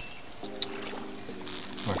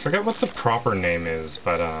I forget what the proper name is,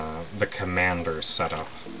 but the Commander setup.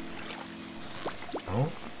 Oh?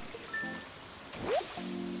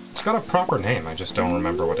 It's got a proper name, I just don't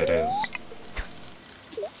remember what it is.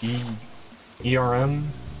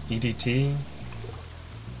 ERM? EDT?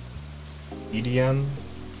 EDM?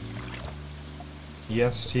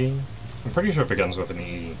 EST? I'm pretty sure it begins with an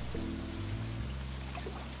E.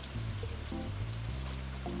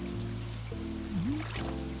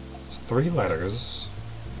 It's 3 letters.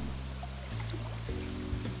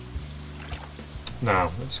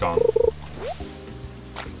 No, it's gone.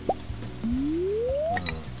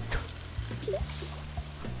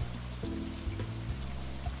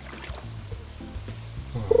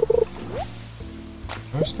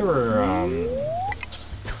 I wish there were, I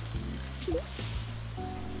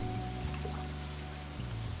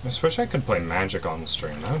just wish I could play Magic on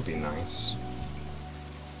stream, that would be nice.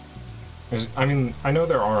 I mean, I know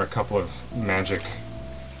there are a couple of Magic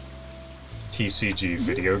TCG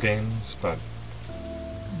video games, but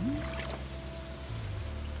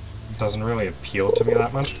it doesn't really appeal to me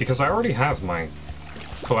that much, because I already have my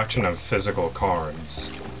collection of physical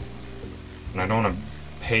cards, and I don't want to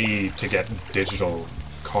pay to get digital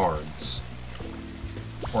cards,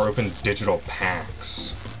 or open digital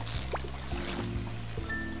packs.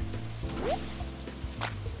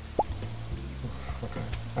 Okay,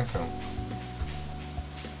 echo.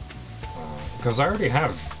 Because I already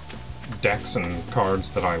have decks and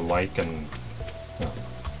cards that I like, and you know,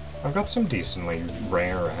 I've got some decently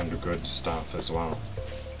rare and good stuff as well.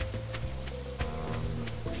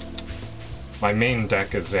 My main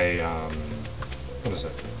deck is a, what is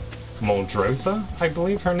it? Muldrotha, I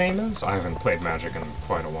believe her name is? I haven't played Magic in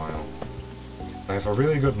quite a while. I have a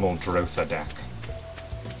really good Muldrotha deck.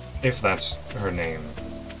 If that's her name.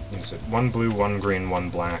 Is it 1 blue, 1 green, 1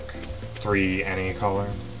 black, 3 any color?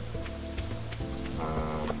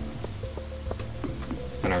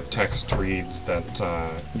 And our text reads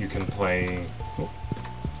that you can play... Oh,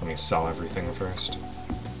 let me sell everything first.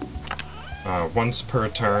 Once per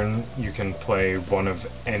turn, you can play one of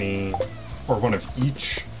any, or one of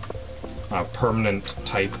each permanent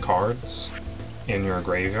type cards in your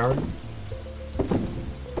graveyard.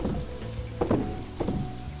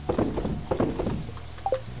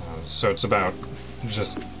 So it's about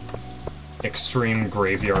just extreme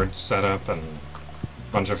graveyard setup and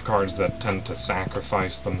a bunch of cards that tend to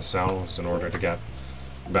sacrifice themselves in order to get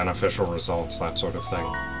beneficial results, that sort of thing.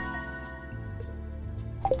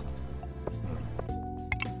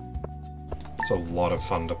 It's a lot of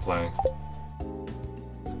fun to play.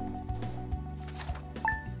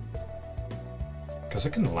 Because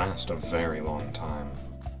it can last a very long time.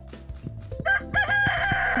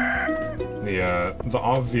 The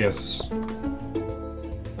obvious,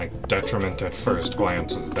 like, detriment at first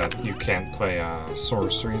glance is that you can't play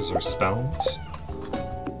sorceries or spells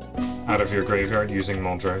out of your graveyard using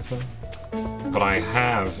Muldrotha. But I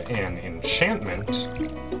have an enchantment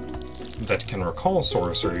that can recall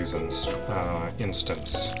sorceries and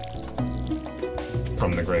instants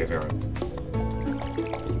from the graveyard.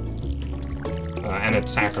 And it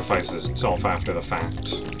sacrifices itself after the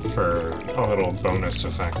fact for a little bonus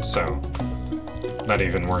effect, so that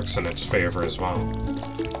even works in its favor as well.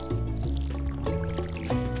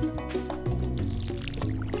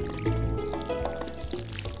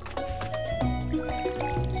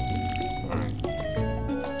 Alright.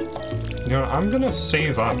 You know, I'm gonna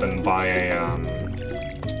save up and buy a,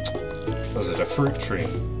 was it a fruit tree?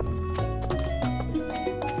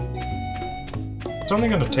 It's only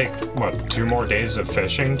gonna take, what, 2 more days of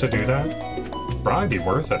fishing to do that? Probably be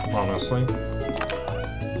worth it, honestly.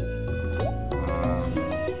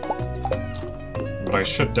 But I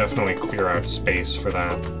should definitely clear out space for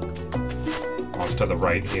that. Off to the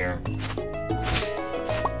right here.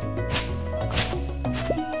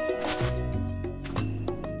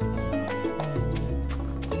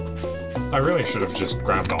 I really should have just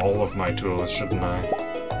grabbed all of my tools, shouldn't I?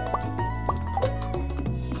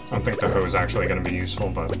 I don't think the hoe is actually going to be useful,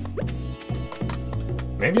 but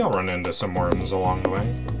maybe I'll run into some worms along the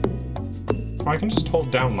way. Oh, I can just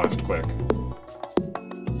hold down left click.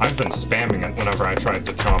 I've been spamming it whenever I tried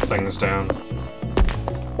to chop things down.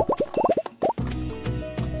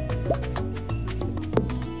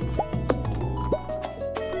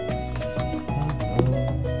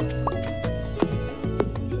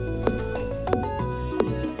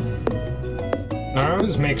 Now I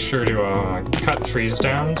always make sure to cut trees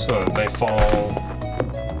down so that they fall,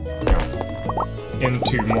 you know,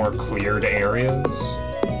 into more cleared areas.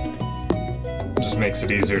 Just makes it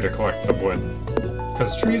easier to collect the wood,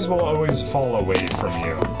 because trees will always fall away from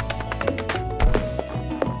you.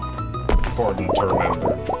 Important to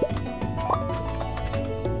remember.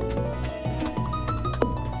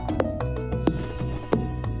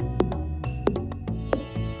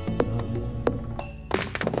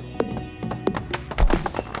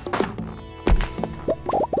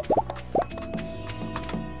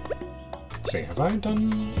 Let's see, have I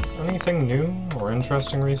done anything new or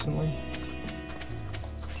interesting recently?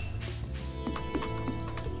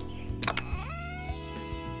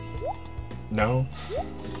 No?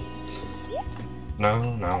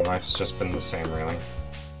 No, life's just been the same, really.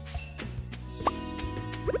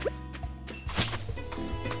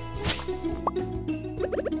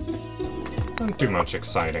 Not too much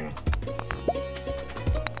exciting.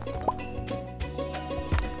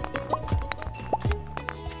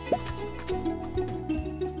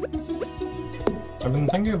 I've been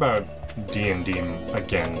thinking about D&D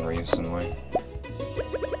again recently.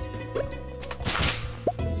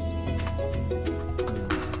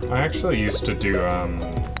 I actually used to do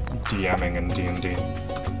DMing in D&D.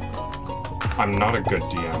 I'm not a good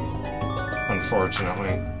DM,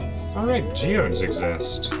 unfortunately. Alright, geodes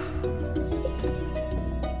exist.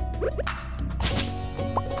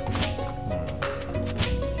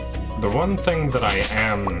 The one thing that I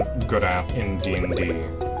am good at in D&D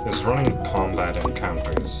is running combat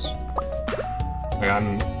encounters. Like,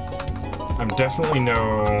 I'm definitely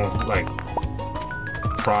no, like,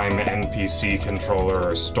 prime NPC controller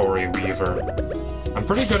or story weaver. I'm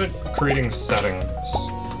pretty good at creating settings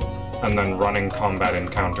and then running combat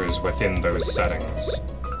encounters within those settings.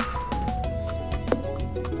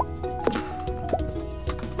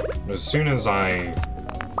 As soon as I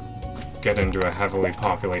get into a heavily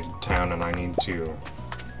populated town and I need to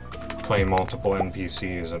play multiple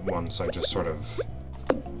NPCs at once, I just sort of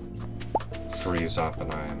freeze up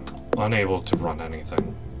and I am unable to run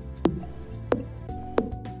anything.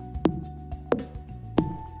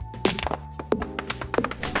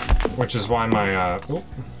 Which is why my,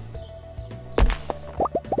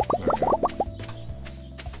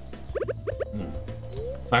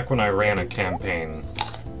 back when I ran a campaign,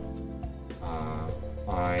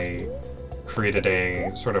 I created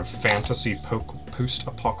a sort of fantasy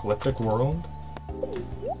post-apocalyptic world,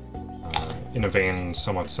 in a vein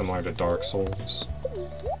somewhat similar to Dark Souls.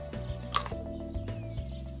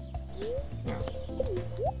 Yeah.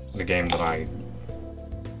 The game that I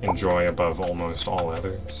enjoy above almost all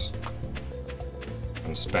others.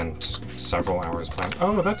 And spent several hours playing.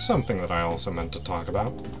 Oh, that's something that I also meant to talk about.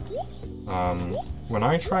 When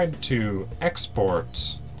I tried to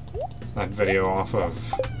export that video off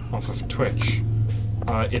of Twitch,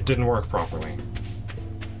 it didn't work properly.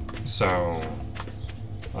 So,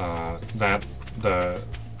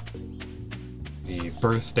 The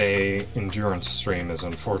birthday endurance stream is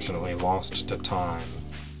unfortunately lost to time.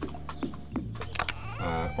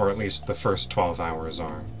 Or at least the first 12 hours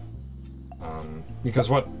are. Because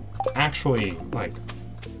what actually, like,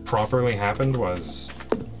 properly happened was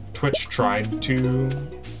Twitch tried to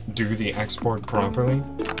do the export properly.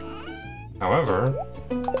 However,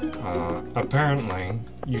 apparently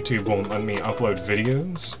YouTube won't let me upload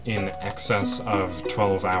videos in excess of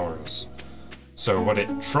 12 hours. So what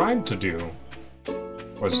it tried to do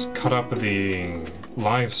was cut up the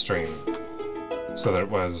live stream so that it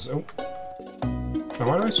was... Oh. Now,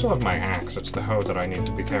 why do I still have my axe? It's the hoe that I need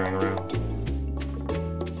to be carrying around.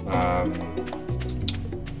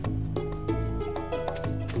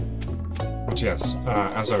 But yes,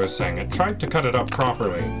 as I was saying, it tried to cut it up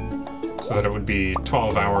properly so that it would be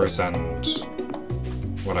 12 hours and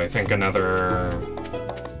what I think another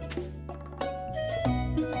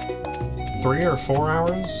 3 or 4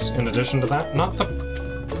 hours in addition to that. Not the...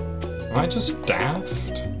 Am I just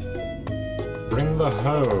daft? Bring the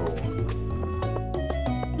hoe.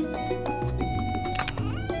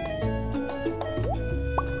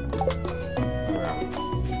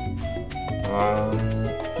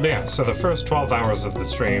 Yeah, so the first 12 hours of the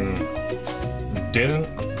stream didn't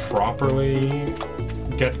properly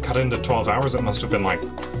get cut into 12 hours. It must have been like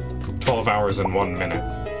 12 hours and 1 minute.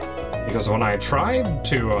 Because when I tried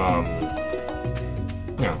to,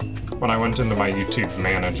 when I went into my YouTube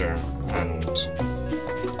manager and...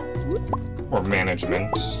 or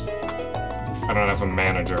management. I don't have a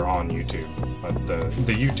manager on YouTube, but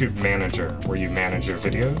the YouTube manager where you manage your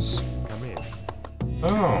videos. Come in.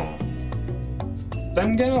 Oh.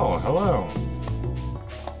 Bengal, hello.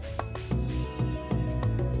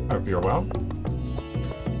 Hope you're well.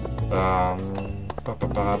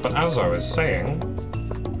 But as I was saying,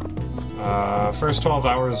 first 12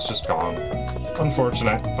 hours just gone.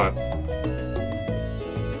 Unfortunate, but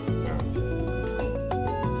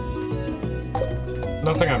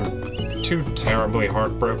nothing I'm too terribly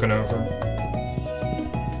heartbroken over.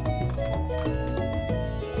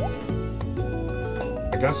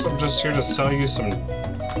 I guess I'm just here to sell you some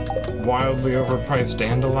wildly overpriced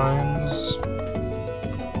dandelions.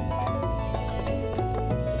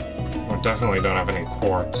 I definitely don't have any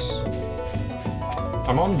quartz.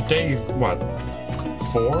 I'm on day, what,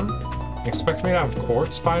 4? Expect me to have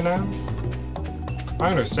quartz by now? I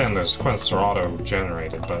understand those quests are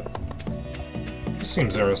auto-generated, but it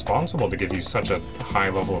seems irresponsible to give you such a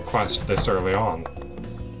high-level quest this early on.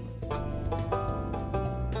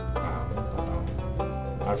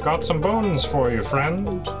 I've got some bones for you,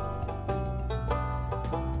 friend.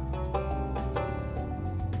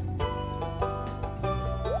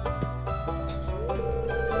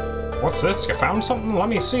 What's this? You found something? Let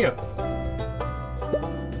me see it.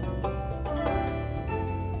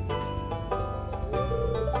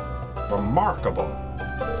 Remarkable.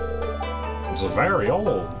 It's very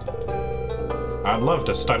old. I'd love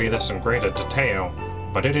to study this in greater detail,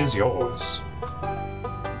 but it is yours.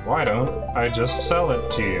 Why don't I just sell it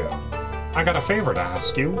to you? I got a favor to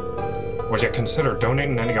ask you. Would you consider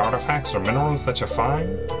donating any artifacts or minerals that you find?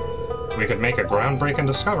 We could make a groundbreaking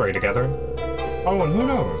discovery together. Oh, and who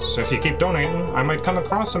knows? If you keep donating, I might come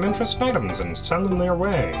across some interesting items and send them your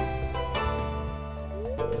way.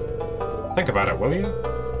 Think about it, will you?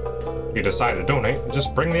 If you decide to donate,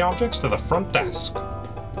 just bring the objects to the front desk.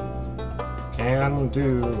 Can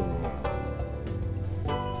do.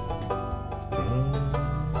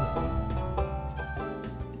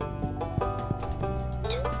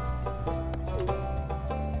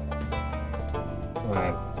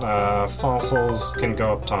 Fossils can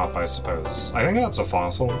go up top, I suppose. I think that's a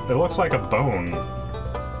fossil. It looks like a bone.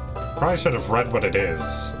 Probably should have read what it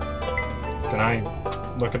is. Can I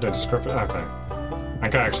look at the description? Okay. I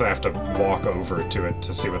actually have to walk over to it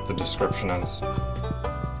to see what the description is.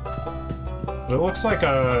 But it looks like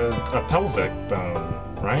a pelvic bone,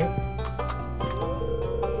 right?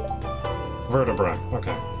 Vertebra.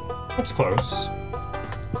 Okay. That's close.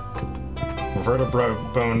 Vertebra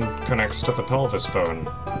bone connects to the pelvis bone.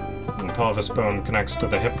 And the pelvis bone connects to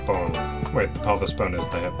the hip bone. Wait, the pelvis bone is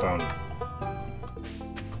the hip bone.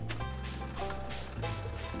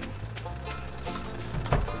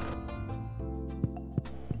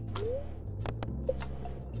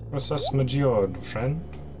 What's this, Majord, friend?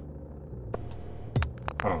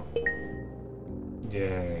 Oh.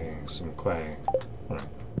 Yay, some clay. Right.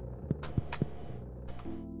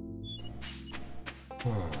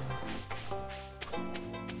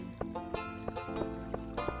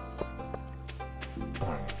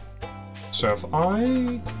 So if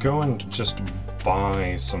I go and just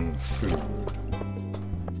buy some food,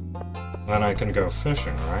 then I can go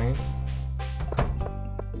fishing, right?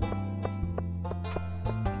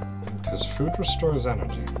 Because food restores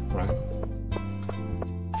energy, right?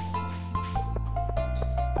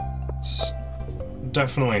 It's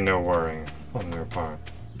definitely no worry on their part.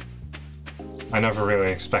 I never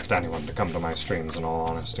really expect anyone to come to my streams, in all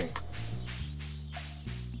honesty.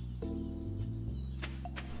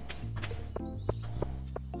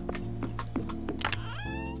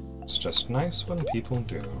 It's just nice when people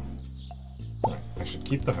do. Right, I should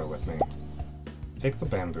keep the hoe with me. Take the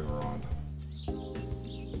bamboo rod.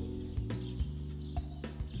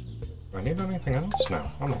 Do I need anything else? No,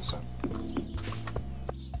 I'm all set.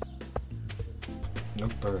 No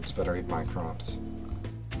birds better eat my crops.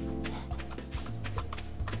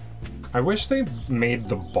 I wish they made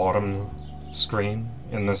the bottom screen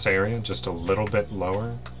in this area just a little bit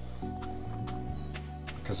lower.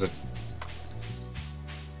 Because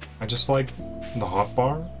I just like the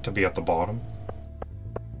hotbar to be at the bottom.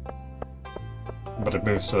 But it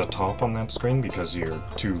moves to the top on that screen because you're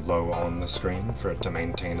too low on the screen for it to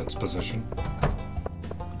maintain its position.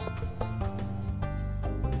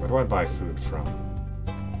 Where do I buy food from?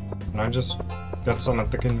 Can I just get some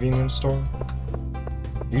at the convenience store?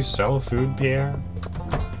 You sell food, Pierre?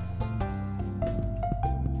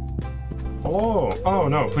 Hello? Oh,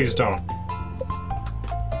 no, please don't.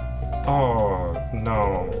 Oh,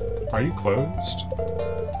 no. Are you closed?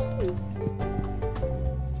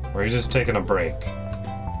 Or are you just taking a break?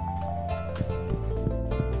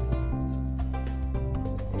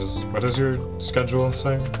 What does your schedule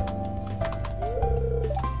say?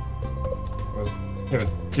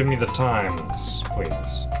 Give me the times,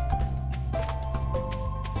 please.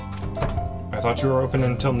 I thought you were open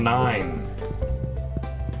until 9.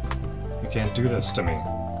 You can't do this to me.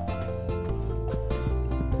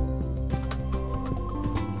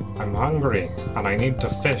 I'm hungry, and I need to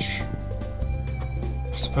fish.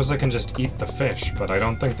 I suppose I can just eat the fish, but I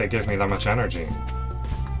don't think they give me that much energy.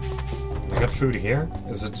 Can I get food here?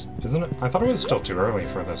 Isn't it? I thought it was still too early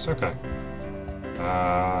for this. Okay.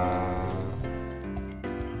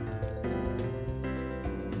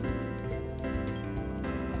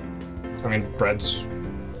 I mean, bread's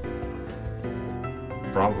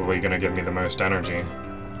probably gonna give me the most energy.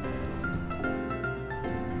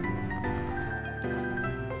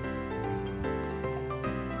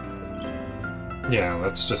 Yeah,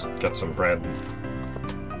 let's just get some bread.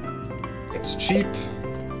 It's cheap,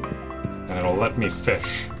 and it'll let me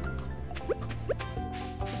fish.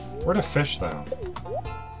 Where to fish, though?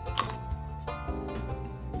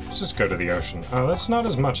 Let's just go to the ocean. Oh, that's not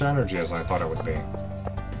as much energy as I thought it would be.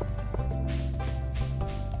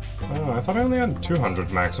 Oh, I thought I only had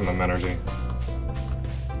 200 maximum energy.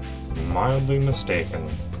 Mildly mistaken.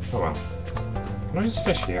 Oh well. Can I just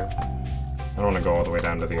fish here? I don't want to go all the way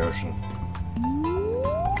down to the ocean.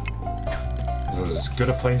 This is as good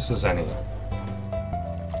a place as any.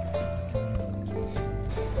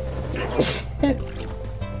 I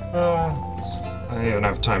didn't even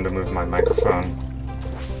have time to move my microphone.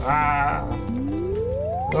 Ah!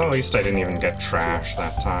 Well, at least I didn't even get trash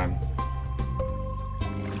that time.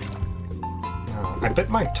 Oh, I bit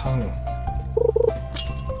my tongue.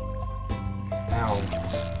 Ow.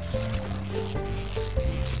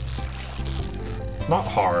 Not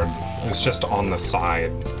hard, it was just on the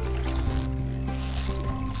side.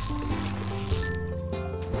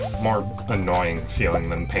 More annoying feeling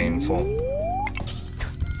than painful.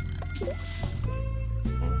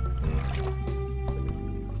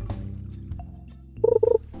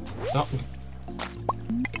 No.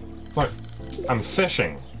 Look, I'm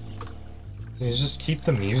fishing. Can you just keep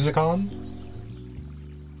the music on?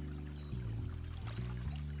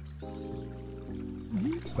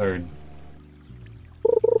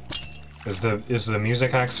 Is the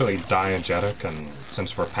music actually diegetic, and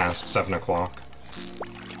since we're past 7 o'clock,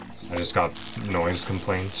 I just got noise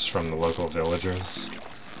complaints from the local villagers.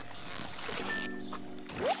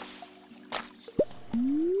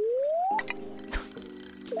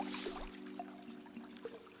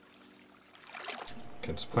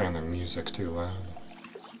 Kids playing their music too loud.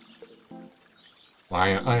 Well,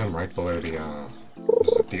 I am right below the,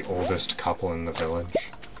 is it the oldest couple in the village?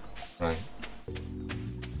 Right.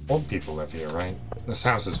 Old people live here, right? This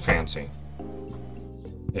house is fancy.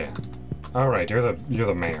 Yeah. Alright, you're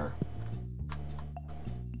the mayor.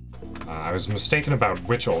 I was mistaken about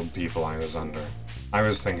which old people I was under. I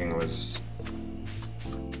was thinking it was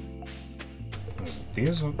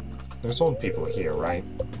these? There's old people here, right?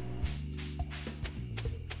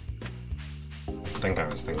 I think I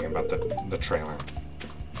was thinking about the trailer.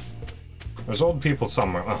 There's old people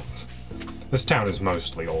somewhere. Oh, this town is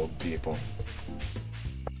mostly old people.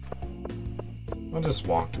 I'll just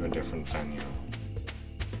walk to a different venue.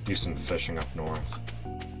 Do some fishing up north.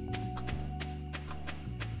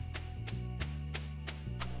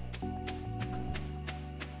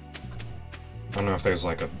 don't know if there's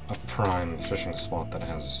like a prime fishing spot that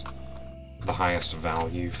has the highest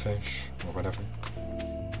value fish, or whatever.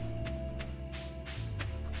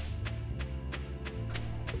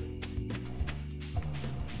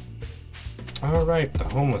 Alright, the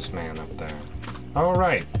homeless man up there.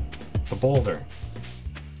 Alright, the boulder.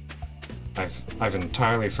 I've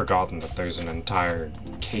entirely forgotten that there's an entire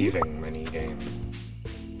caving minigame.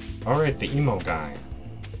 Alright, the emo guy.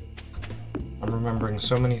 I'm remembering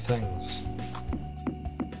so many things.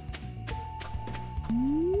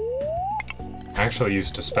 I actually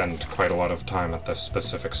used to spend quite a lot of time at this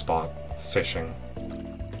specific spot, fishing,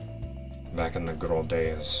 back in the good old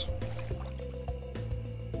days.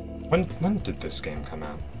 When did this game come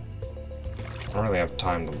out? I don't really have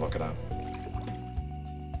time to look it up.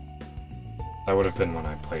 That would have been when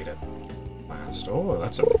I played it last. Oh,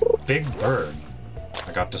 that's a big bird.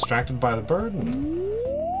 I got distracted by the bird and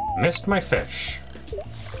missed my fish.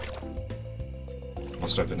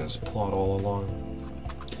 Must have been his plot all along.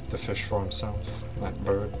 Keep the fish for himself, that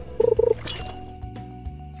bird.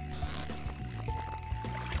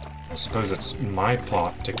 I suppose it's my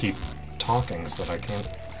plot to keep talking so that I can't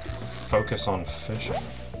focus on fishing.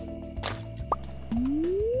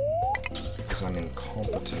 Because I'm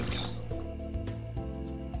incompetent.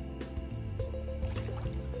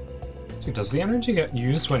 So does the energy get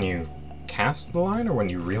used when you cast the line or when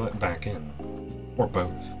you reel it back in? Or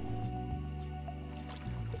both?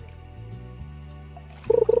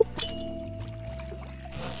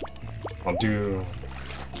 I'll do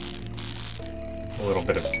a little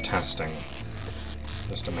bit of testing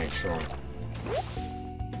just to make sure.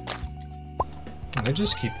 And they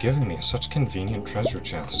just keep giving me such convenient treasure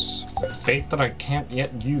chests. With bait that I can't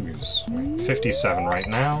yet use. 57 right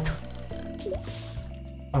now.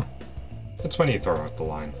 Oh. It's when you throw out the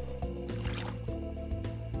line.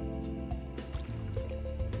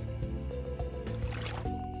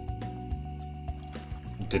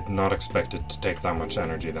 Did not expect it to take that much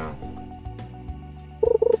energy though.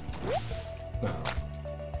 No.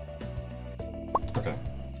 Okay.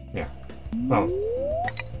 Yeah. Well,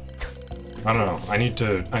 I don't know. I need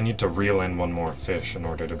to reel in one more fish in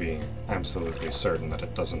order to be absolutely certain that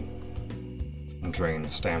it doesn't drain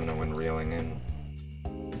stamina when reeling in.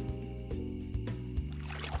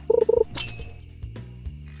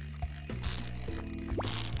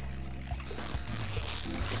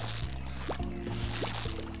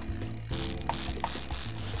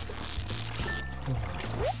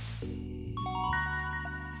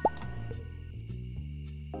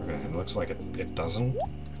 Okay, it looks like it doesn't.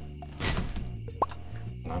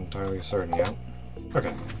 Not entirely certain yet.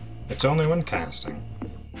 Okay. It's only when casting.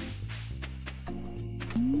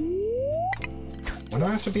 When do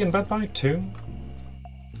I have to be in bed by? 2?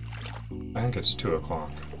 I think it's 2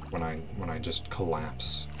 o'clock when I just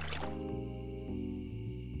collapse.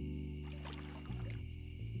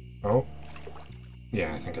 Oh.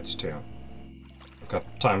 Yeah, I think it's 2. I've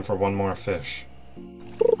got time for one more fish.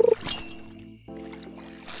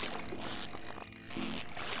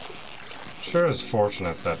 Sure is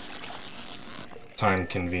fortunate that time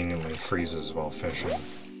conveniently freezes while fishing.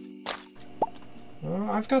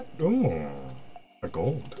 I've got... ooh, a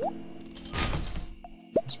gold.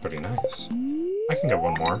 That's pretty nice. I can get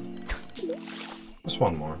one more. Just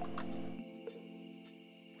one more.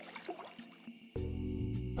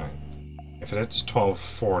 Alright. If it hits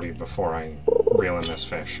 12:40 before I reel in this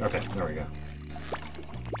fish. Okay, there we go.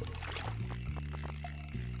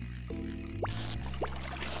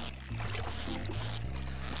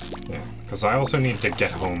 Yeah, because I also need to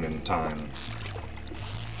get home in time.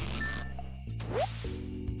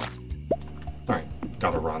 Alright,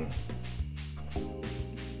 gotta run.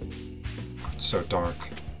 It's so dark.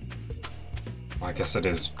 Well, I guess it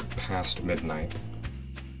is past midnight.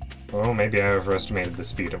 Oh, maybe I overestimated the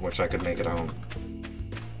speed at which I could make it home.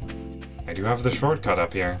 I do have the shortcut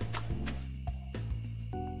up here.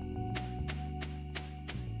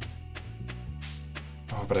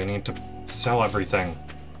 Oh, but I need to sell everything.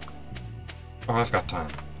 Oh, I've got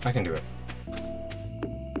time. I can do it.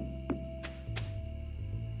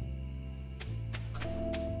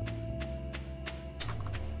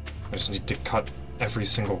 I just need to cut every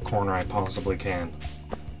single corner I possibly can.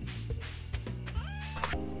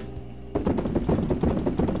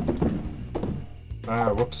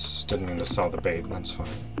 Ah, whoops. Didn't mean to sell the bait. That's fine.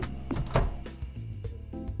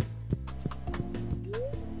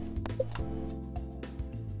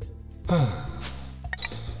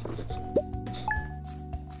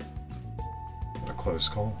 What a close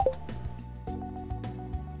call.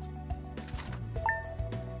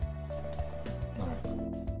 Alright.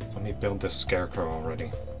 Let me build this scarecrow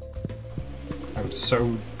already. I'm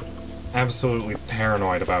so absolutely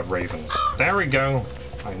paranoid about ravens. There we go!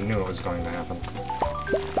 I knew it was going to happen.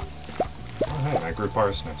 Oh, hey, I grew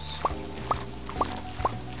parsnips.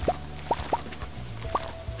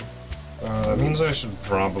 That means I should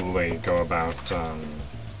probably go about,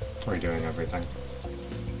 redoing everything.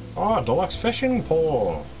 Oh, deluxe fishing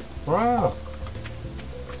pole! Wow!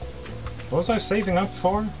 What was I saving up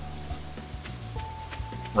for?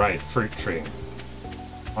 Right, fruit tree.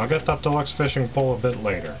 I'll get that deluxe fishing pole a bit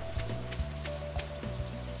later.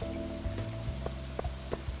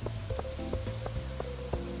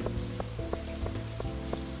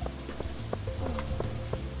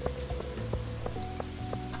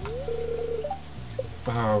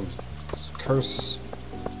 Oh, curse.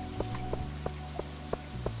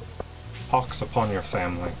 Pox upon your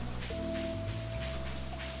family.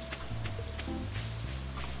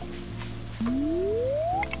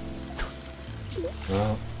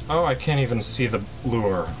 Oh, I can't even see the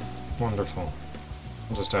lure. Wonderful.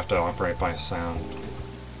 I'll just have to operate by sound.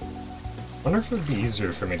 Wonder if it would be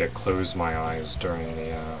easier for me to close my eyes during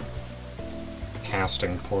the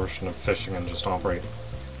casting portion of fishing and just operate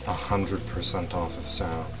 100% off of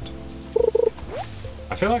sound.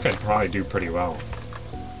 I feel like I'd probably do pretty well.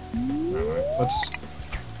 Anyway,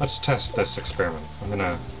 let's test this experiment. I'm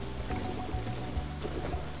gonna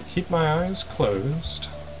keep my eyes closed.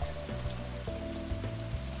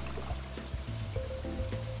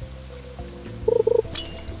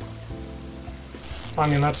 I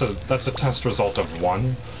mean, that's a test result of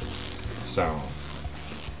 1, so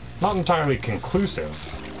not entirely conclusive.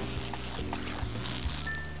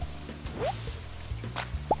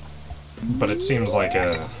 But it seems like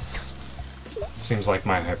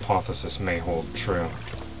my hypothesis may hold true.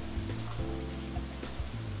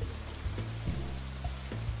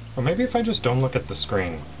 Or maybe if I just don't look at the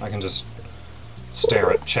screen, I can just stare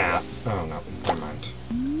at chat. Oh no, never mind.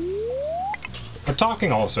 But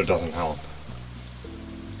talking also doesn't help.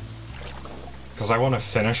 Because I want to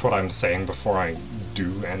finish what I'm saying before I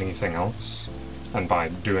do anything else. And by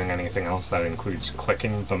doing anything else, that includes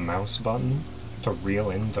clicking the mouse button to reel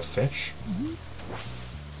in the fish.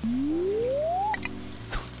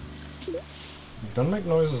 Don't make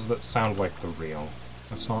noises that sound like the reel.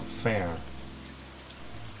 That's not fair.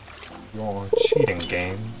 You're cheating,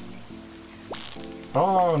 game.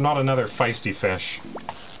 Oh, not another feisty fish.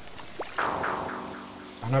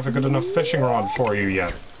 I don't have a good enough fishing rod for you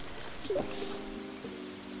yet.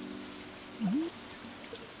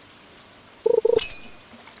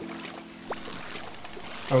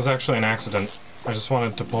 That was actually an accident. I just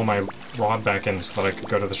wanted to pull my rod back in so that I could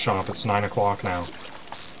go to the shop. It's 9 o'clock now.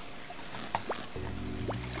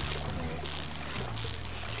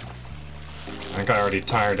 I think I already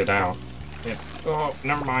tired it out. Oh,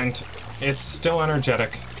 never mind. It's still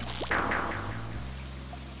energetic.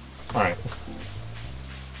 Alright.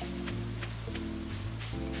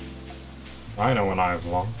 I know when I've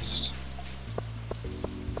lost.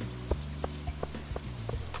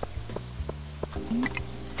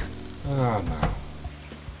 Oh, no.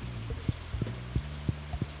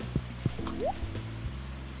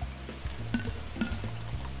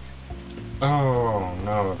 Oh,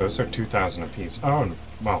 no, those are 2,000 apiece. Oh,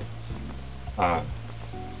 well,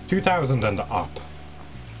 2,000 and up.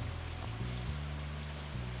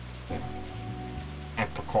 Yeah.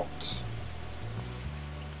 Apricot.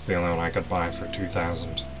 It's the only one I could buy for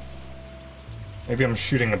 2,000. Maybe I'm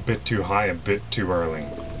shooting a bit too high, a bit too early.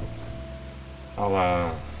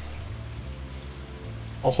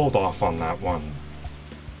 I'll hold off on that one.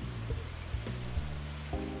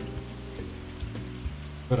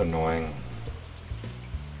 But annoying.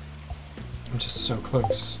 I'm just so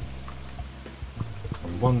close.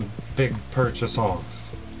 I'm one big purchase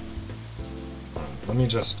off. Let me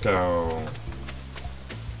just go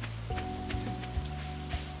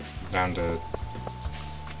down to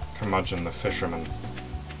Curmudgeon the Fisherman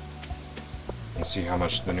and see how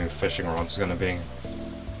much the new fishing rod's gonna be.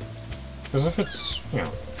 Because if it's, you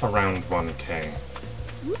know, around 1K,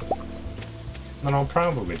 then I'll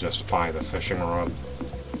probably just buy the fishing rod.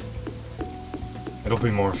 It'll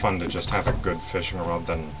be more fun to just have a good fishing rod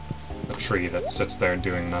than a tree that sits there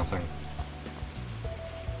doing nothing.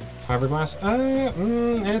 Fiberglass?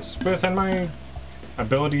 It's within my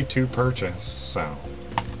ability to purchase, so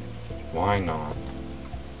why not?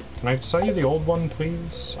 Can I sell you the old one,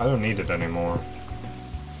 please? I don't need it anymore.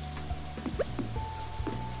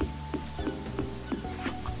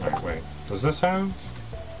 Alright, wait. Does this have?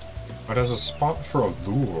 It has a spot for a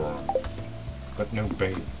lure, but no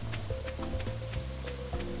bait.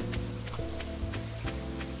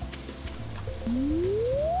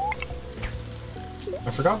 I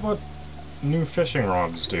forgot what new fishing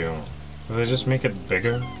rods do. Do they just make it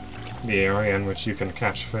bigger? The area in which you can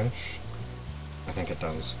catch fish? I think it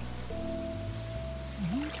does.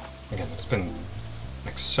 Again, it's been an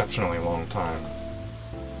exceptionally long time.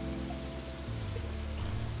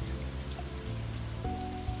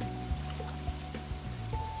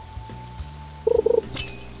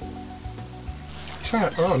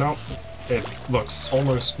 Chat. Oh no, it looks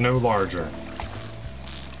almost no larger.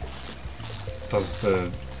 Does the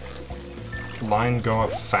line go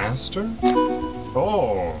up faster?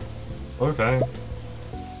 Oh, okay.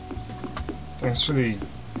 Thanks for the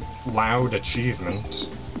loud achievement.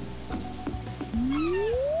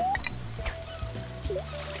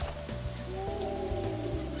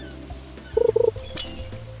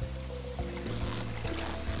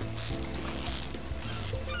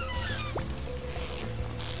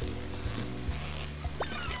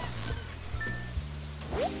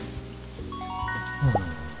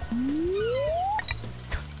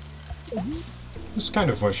 Just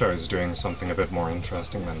kind of wish I was doing something a bit more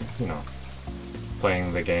interesting than, you know,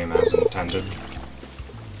 playing the game as intended.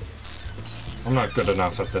 I'm not good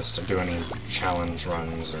enough at this to do any challenge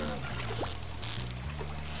runs or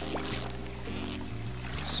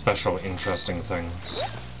special interesting things.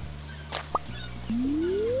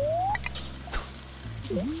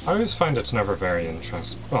 I always find it's never very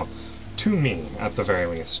interesting. Well, to me, at the very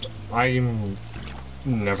least. I'm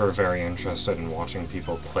never very interested in watching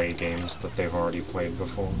people play games that they've already played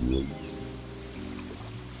before.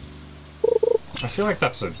 I feel like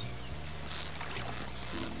that's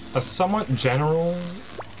a somewhat general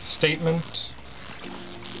statement.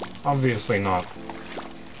 Obviously not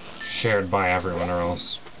shared by everyone, or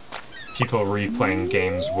else people replaying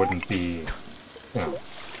games wouldn't be, you know,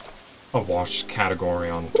 a watched category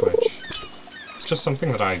on Twitch. It's just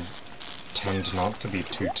something that I tend not to be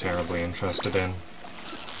too terribly interested in.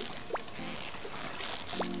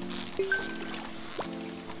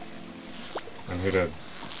 And who to...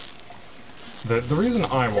 The reason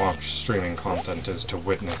I watch streaming content is to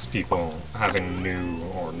witness people having new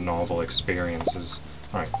or novel experiences.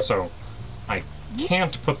 Alright, so I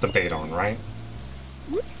can't put the bait on, right?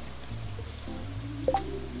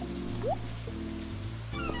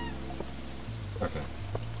 Okay.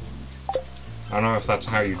 I don't know if that's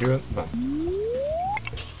how you do it, but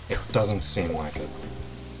it doesn't seem like it.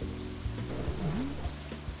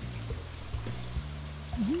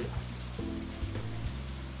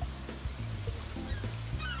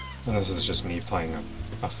 And this is just me playing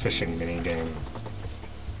a fishing minigame.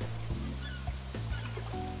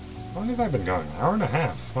 How long have I been going? An hour and a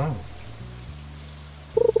half. Wow.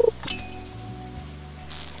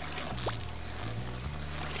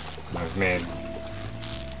 I've made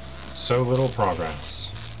so little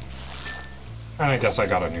progress. And I guess I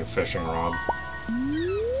got a new fishing rod.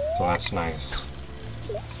 So that's nice.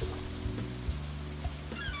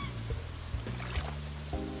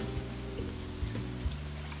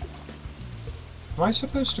 Am I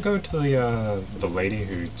supposed to go to the lady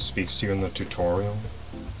who speaks to you in the tutorial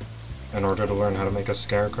in order to learn how to make a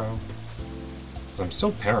scarecrow? Because I'm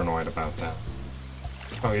still paranoid about that.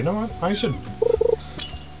 Oh, you know what? I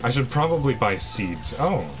should probably buy seeds.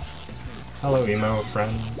 Oh. Hello, emo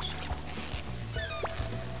friend.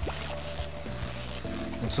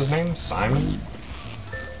 What's his name? Simon?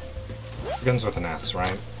 Begins with an S,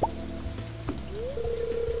 right?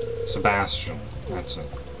 Sebastian. That's it.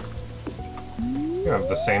 You have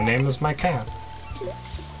the same name as my cat.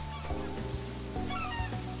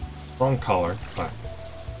 Wrong color, but,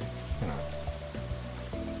 you know,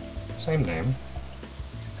 same name.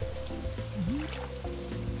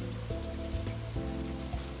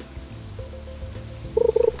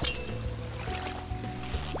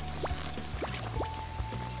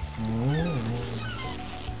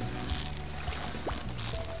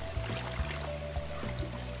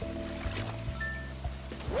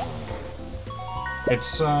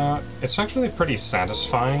 It's actually pretty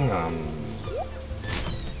satisfying,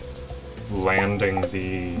 landing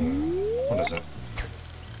the... what is it?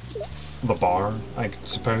 The bar, I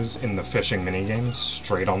suppose, in the fishing minigame,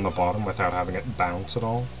 straight on the bottom without having it bounce at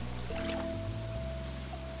all.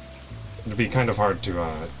 It'd be kind of hard to,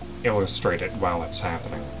 illustrate it while it's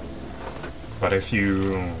happening. But if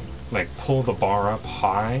you, like, pull the bar up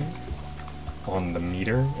high on the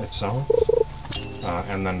meter itself,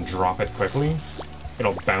 and then drop it quickly,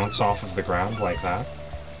 it'll bounce off of the ground like that.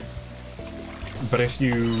 But if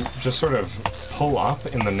you just sort of pull up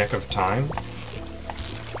in the nick of time,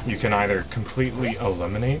 you can either completely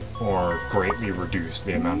eliminate or greatly reduce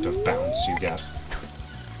the amount of bounce you get.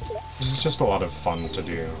 This is just a lot of fun to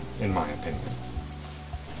do, in my opinion.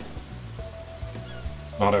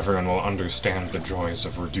 Not everyone will understand the joys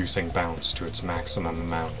of reducing bounce to its maximum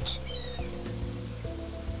amount.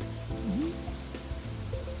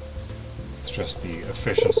 It's just the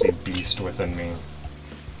efficiency beast within me,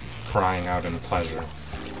 crying out in pleasure.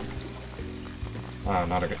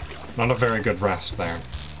 Not a very good rest there.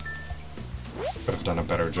 Could have done a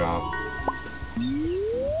better job.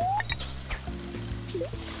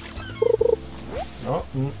 Oh,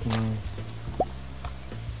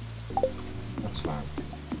 That's fine.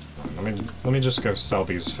 Let me just go sell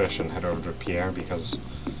these fish and head over to Pierre, because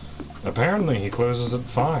apparently he closes at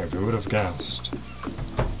 5. Who would have guessed?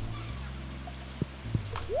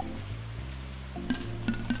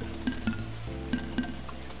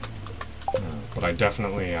 But I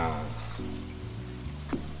definitely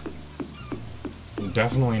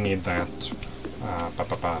need that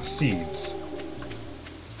seeds,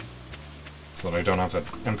 so that I don't have an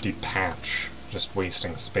empty patch just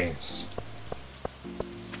wasting space.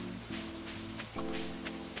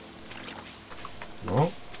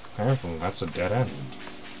 Oh, careful, that's a dead end.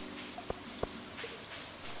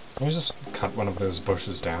 Let me just cut one of those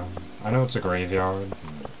bushes down. I know it's a graveyard, and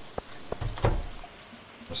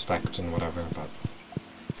respect and whatever, but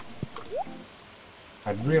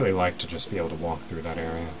I'd really like to just be able to walk through that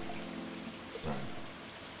area. Right.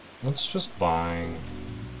 Let's just buy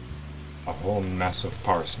a whole mess of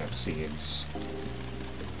parsnip seeds.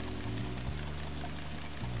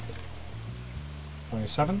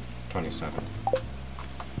 27? 27.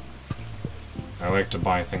 I like to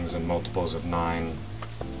buy things in multiples of 9.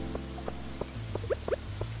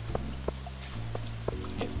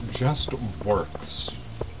 It just works.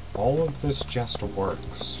 All of this just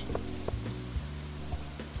works.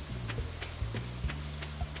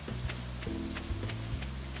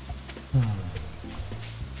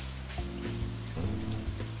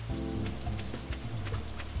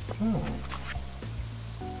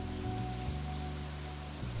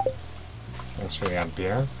 Thanks for the ad,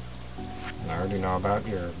 Pierre. I already know about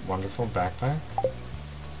your wonderful backpack.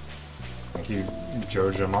 Thank you,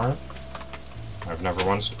 Joja Mart. I've never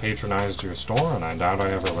once patronized your store, and I doubt I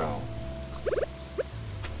ever will.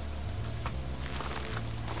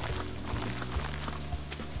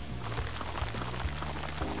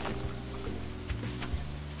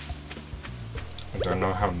 I don't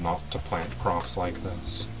know how not to plant crops like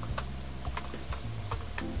this.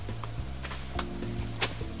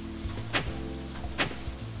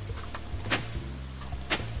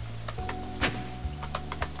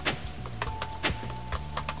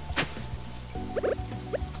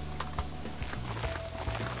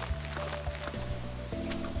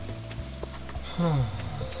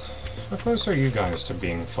 How close are you guys to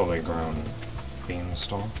being fully grown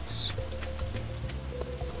beanstalks?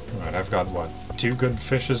 Alright, I've got, what, 2 good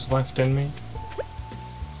fishes left in me?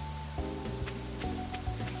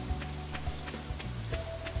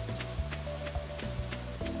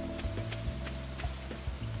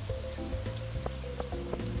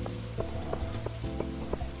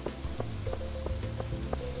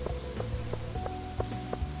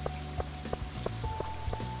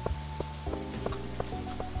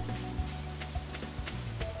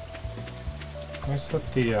 Nice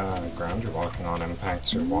that the ground you're walking on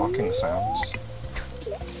impacts your walking sounds.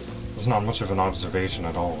 It's not much of an observation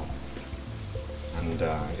at all, and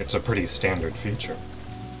it's a pretty standard feature.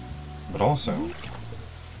 But also,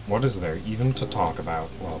 what is there even to talk about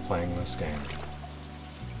while playing this game?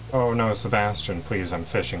 Oh no, Sebastian, please, I'm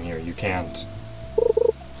fishing here, you can't.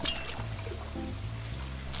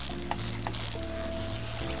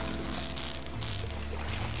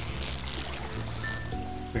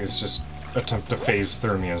 Please just attempt to phase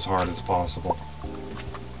through me as hard as possible.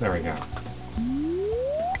 There we go.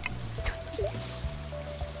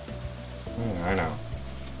 Yeah, I know.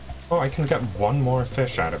 Oh, I can get 1 more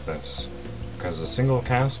fish out of this, because a single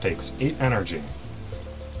cast takes 8 energy.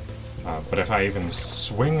 But if I even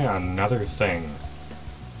swing another thing,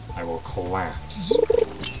 I will collapse.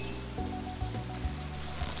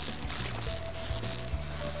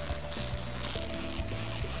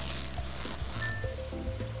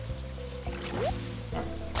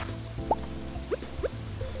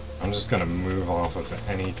 I'm just gonna move off of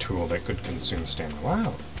any tool that could consume stamina.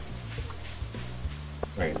 Wow!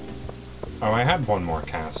 Wait. Oh, I had 1 more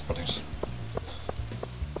cast, but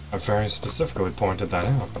I very specifically pointed that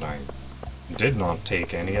out, but I did not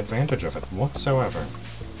take any advantage of it whatsoever.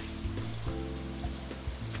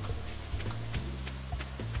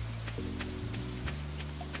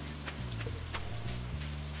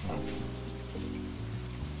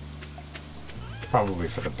 Probably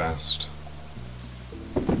for the best.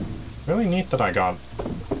 Really neat that I got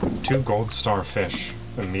 2 gold star fish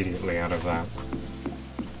immediately out of that.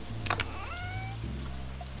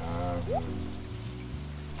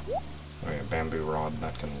 bamboo rod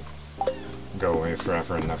that can go away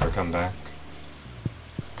forever and never come back.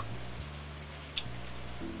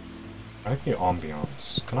 I like the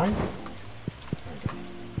ambiance. Can I? There we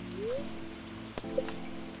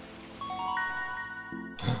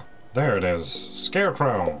go. There it is.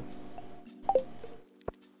 Scarecrow!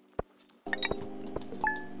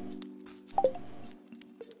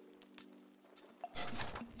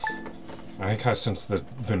 I like how since the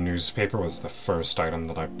newspaper was the first item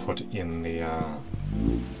that I put in the,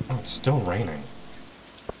 Oh, it's still raining.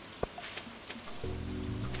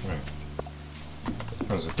 Right.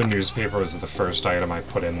 Was it the newspaper was the first item I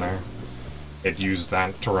put in there? It used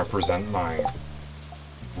that to represent my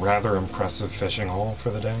rather impressive fishing haul for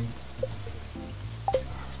the day.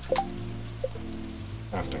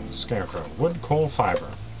 Crafting, scarecrow, wood, coal, fiber.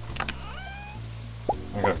 I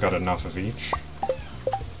think I've got enough of each.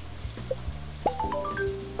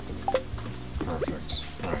 Perfect.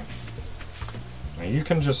 Right. Now you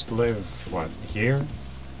can just live, what, here?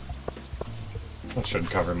 That should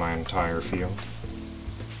cover my entire field.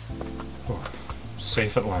 Whew.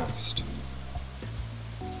 Safe at last.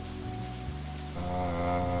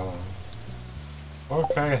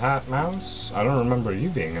 Okay, Hat Mouse. I don't remember you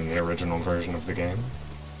being in the original version of the game.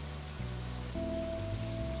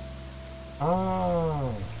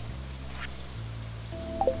 Oh.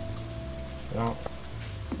 Well,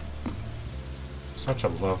 such a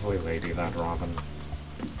lovely lady, that Robin.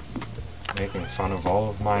 Making fun of all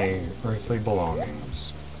of my earthly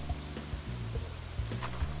belongings.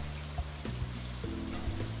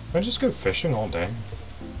 Can I just go fishing all day?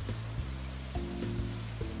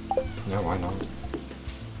 Yeah, why not?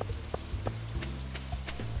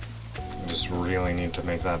 I just really need to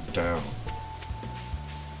make that dough.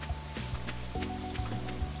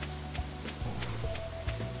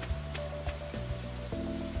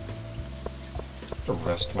 To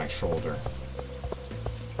rest my shoulder.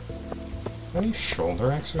 Any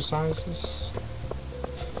shoulder exercises?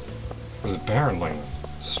 Because apparently,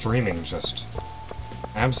 streaming just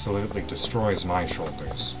absolutely destroys my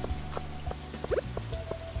shoulders.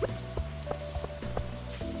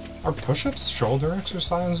 Are push-ups shoulder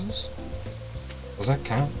exercises? Does that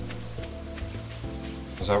count?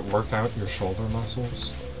 Does that work out your shoulder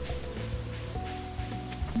muscles?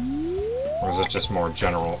 Or is it just more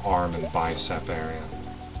general arm and bicep area?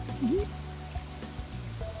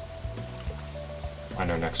 I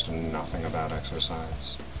know next to nothing about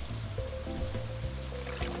exercise.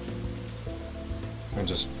 I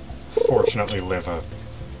just fortunately live a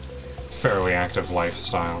fairly active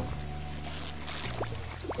lifestyle.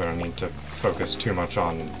 I don't need to focus too much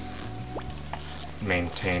on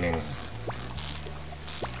maintaining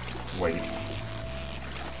weight.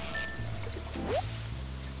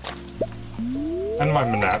 And my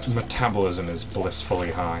metabolism is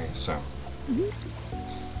blissfully high, so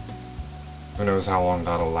who knows how long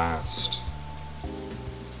that'll last.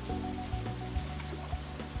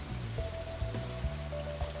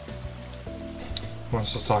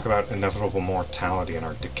 Wants to talk about inevitable mortality in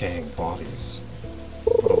our decaying bodies.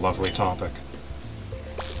 What a lovely topic.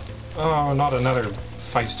 Oh, not another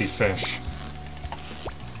feisty fish.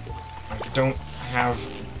 I don't have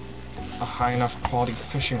a high enough quality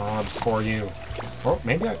fishing rod for you. Oh,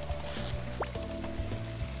 maybe I...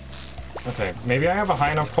 Okay, maybe I have a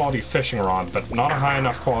high enough quality fishing rod, but not a high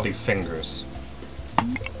enough quality fingers.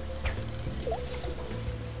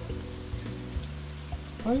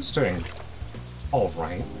 I was doing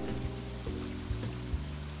alright.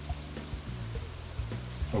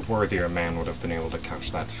 A worthier man would have been able to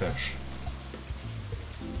catch that fish.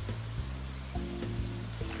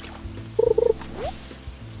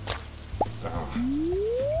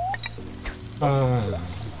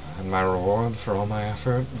 And my reward for all my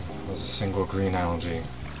effort was a single green algae.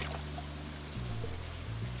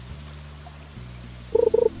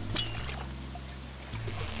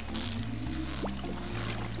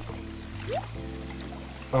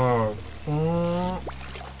 Oh.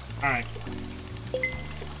 Alright.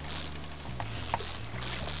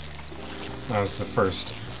 That was the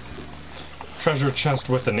first treasure chest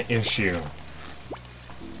with an issue.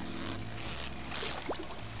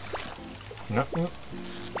 No,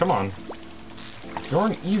 come on. You're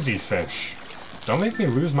an easy fish. Don't make me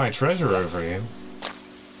lose my treasure over you.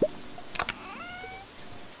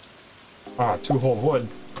 Ah, 2-hole wood.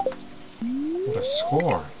 What a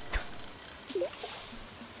score.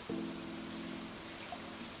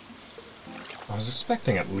 I was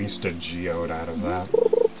expecting at least a geode out of that.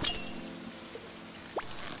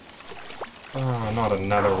 Oh, not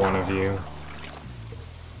another one of you.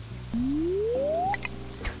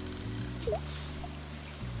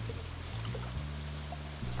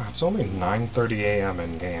 It's only 9:30 a.m.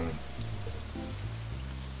 in game.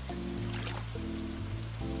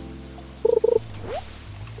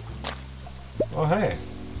 Oh hey,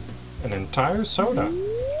 an entire soda.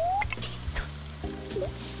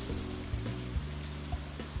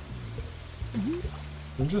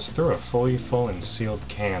 You just threw a fully full and sealed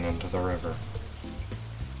can into the river.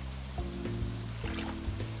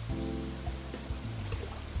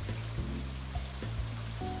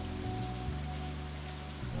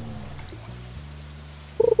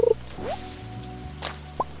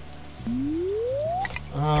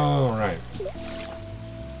 Oh, right.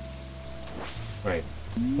 Wait,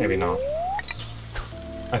 maybe not.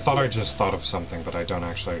 I thought I just thought of something, but I don't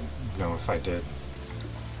actually know if I did.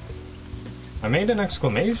 I made an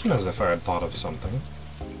exclamation as if I had thought of something.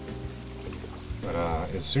 But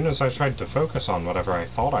as soon as I tried to focus on whatever I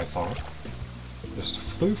thought, it just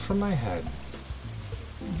flew from my head.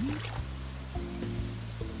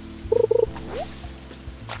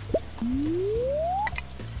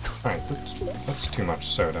 Alright, that's too much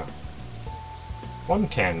soda. 1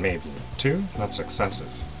 can, maybe. 2? That's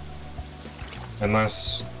excessive.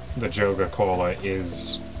 Unless the Joga Cola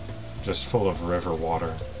is just full of river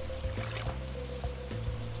water.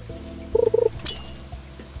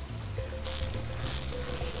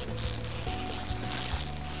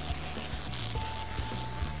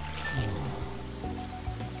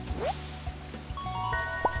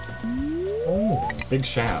 Oh, big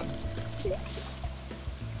shad.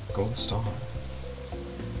 Gold star.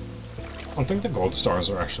 I don't think the gold stars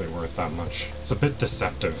are actually worth that much. It's a bit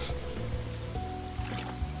deceptive.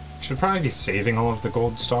 Should probably be saving all of the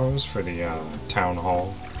gold stars for the town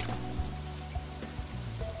hall.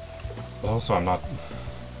 But also I'm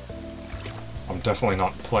definitely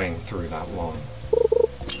not playing through that long.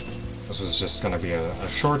 This was just gonna be a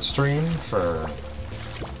short stream for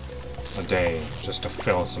a day, just to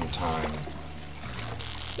fill some time.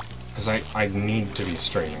 Because I need to be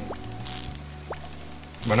streaming.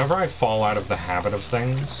 Whenever I fall out of the habit of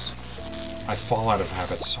things, I fall out of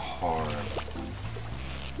habits hard.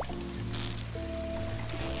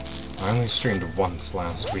 I only streamed once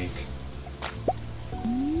last week.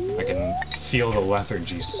 I can feel the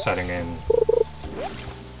lethargy setting in.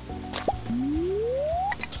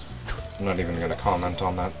 I'm not even going to comment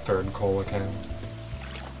on that third cola can.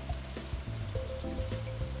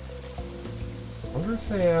 I wonder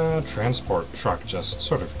if a transport truck just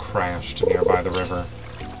sort of crashed nearby the river.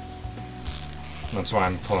 That's why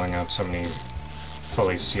I'm pulling out so many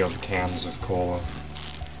fully sealed cans of cola.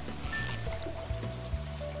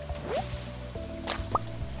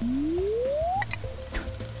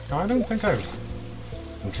 I don't think I've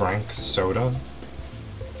drank soda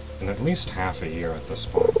in at least half a year at this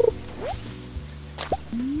point.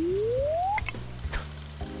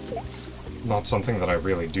 Not something that I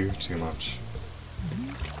really do too much.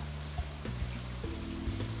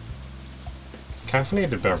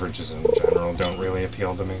 Caffeinated beverages in general don't really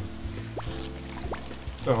appeal to me.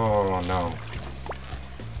 Oh no.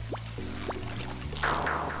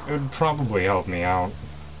 It would probably help me out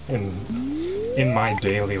in my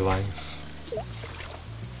daily life.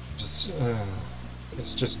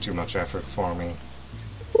 It's just too much effort for me,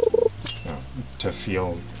 you know, to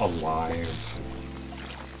feel alive.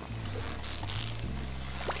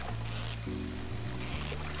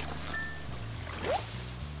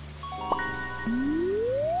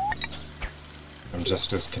 I'm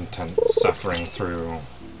just as content suffering through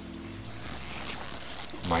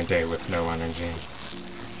my day with no energy.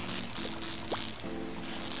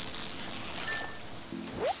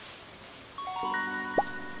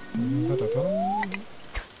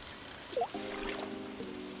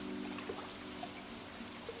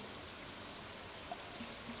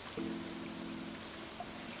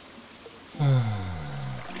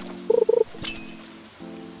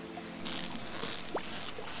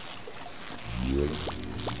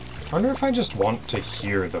 I wonder if I just want to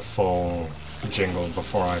hear the full jingle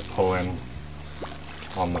before I pull in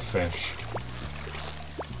on the fish.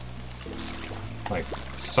 Like,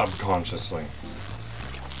 subconsciously.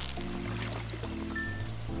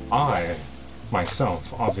 I,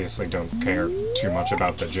 myself, obviously don't care too much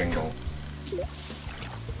about the jingle.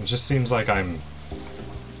 It just seems like I'm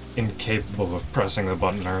incapable of pressing the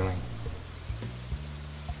button early.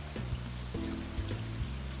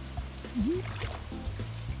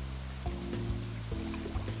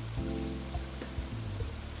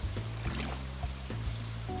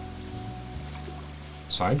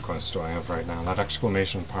 Side quest do I have right now? That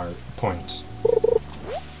exclamation point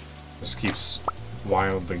just keeps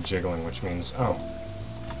wildly jiggling, which means, oh,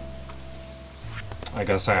 I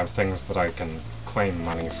guess I have things that I can claim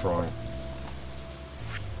money for.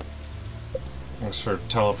 Thanks for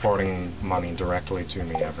teleporting money directly to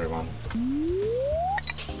me, everyone.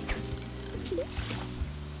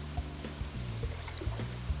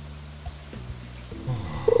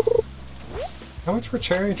 How much were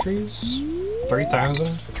cherry trees? 3,000?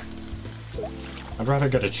 I'd rather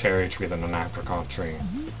get a cherry tree than an apricot tree.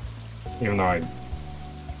 Even though I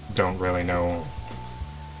don't really know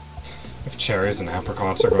if cherries and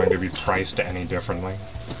apricots are going to be priced any differently.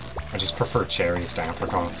 I just prefer cherries to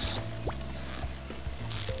apricots.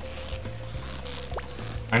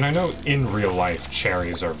 And I know in real life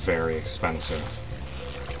cherries are very expensive.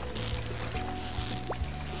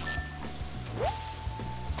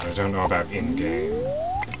 But I don't know about in-game.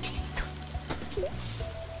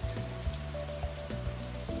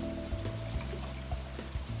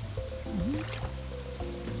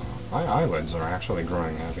 My eyelids are actually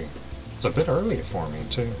growing heavy. It's a bit early for me,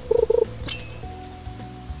 too.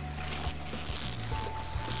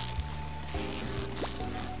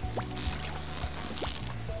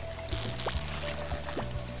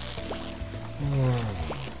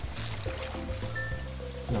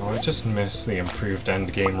 No, I just miss the improved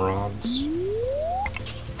endgame rods.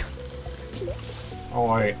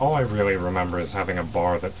 All I really remember is having a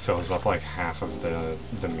bar that fills up like half of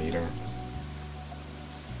the meter.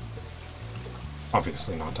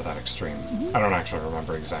 Obviously not to that extreme. I don't actually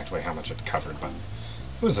remember exactly how much it covered, but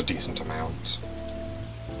it was a decent amount.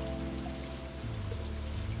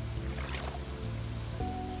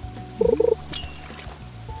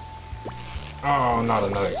 Oh, not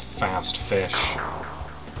another fast fish.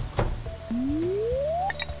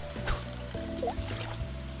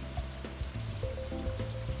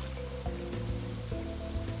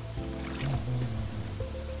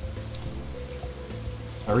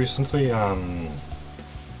 I recently,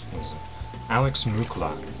 what is it? Alex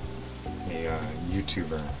Mukla, a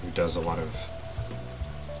YouTuber who does a lot of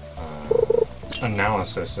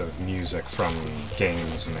analysis of music from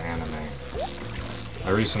games and anime.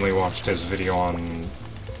 I recently watched his video on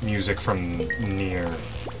music from Nier,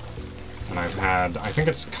 and I've had, I think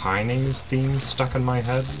it's Kaine's theme stuck in my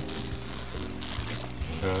head.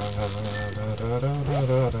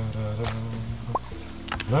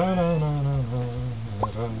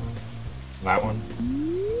 That one.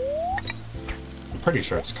 I'm pretty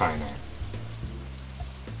sure it's Kaine.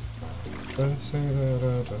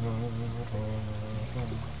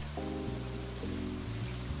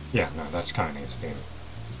 Yeah, no, that's Kaine's theme.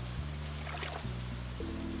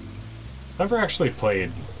 Never actually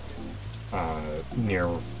played Nier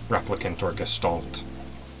Replicant or Gestalt.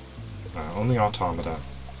 Only Automata.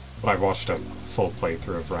 But I watched a full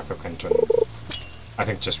playthrough of Replicant and I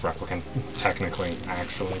think just Replicant, technically,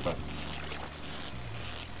 actually, but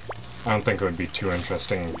I don't think it would be too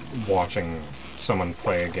interesting watching someone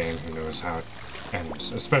play a game who knows how it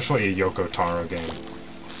ends, especially a Yoko Taro game.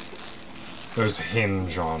 Those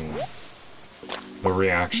hinge on the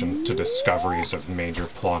reaction to discoveries of major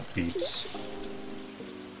plot beats.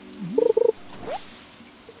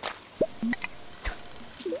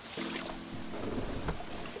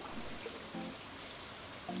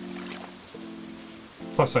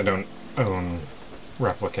 Plus, I don't own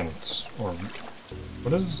Replicant, or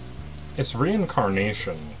what is... Its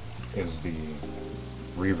Reincarnation is the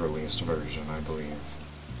re-released version, I believe.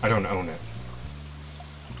 I don't own it.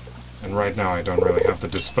 And right now I don't really have the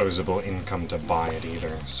disposable income to buy it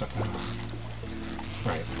either, so...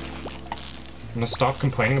 Right. I'm gonna stop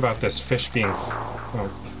complaining about this fish being...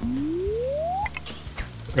 Well...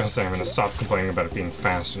 I was gonna say I'm gonna stop complaining about it being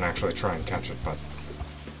fast and actually try and catch it, but...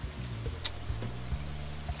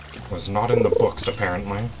 was not in the books,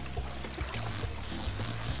 apparently.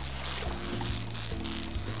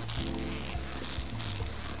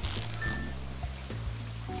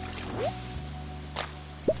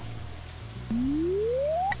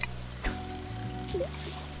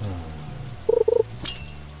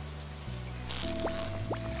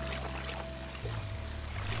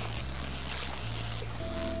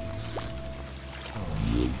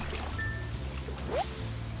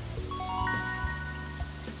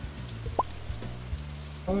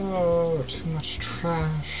 Oh, too much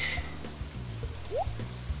trash.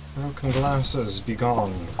 Broken glasses, be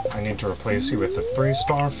gone. I need to replace you with a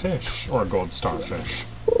 3-star fish, or a gold star fish.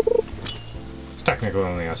 It's technically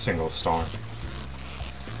only a single star.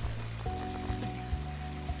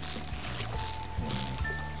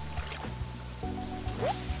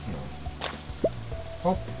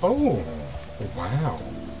 Oh, oh, wow.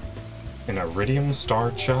 An iridium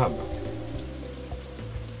star chub.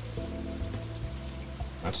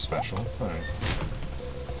 That's special. Alright.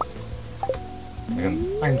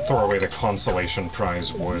 I can throw away the consolation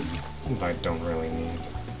prize wood that I don't really need.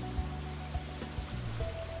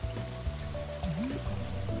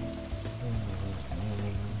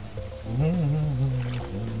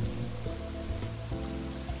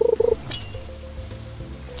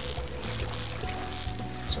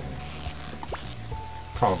 So,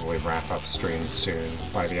 probably wrap up stream soon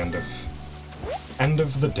by the end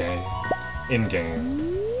of the day in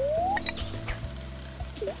game.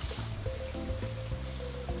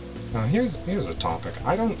 Now here's a topic.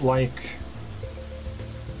 I don't like.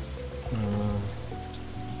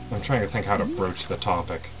 I'm trying to think how to broach the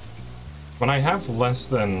topic. When I have less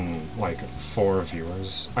than, like, 4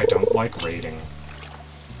 viewers, I don't like raiding.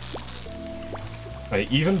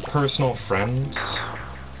 Like, even personal friends,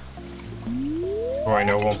 who I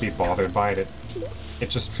know won't be bothered by it, it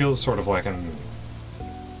just feels sort of like I'm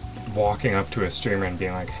walking up to a streamer and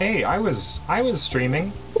being like, hey, I was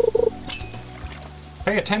streaming.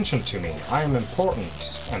 Pay attention to me. I am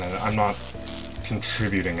important. And I'm not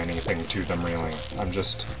contributing anything to them, really. I'm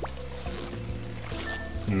just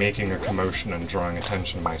making a commotion and drawing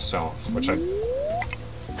attention to myself, which I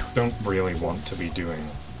don't really want to be doing.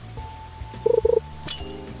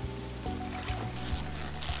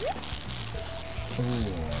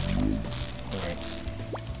 Alright.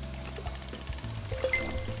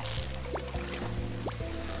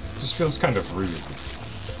 Just feels kind of rude.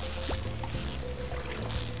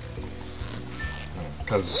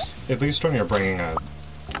 Because at least when you're bringing a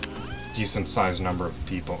decent-sized number of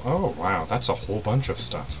people... Oh, wow, that's a whole bunch of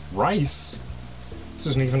stuff. Rice? This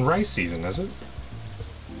isn't even rice season, is it?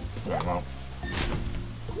 Alright, well...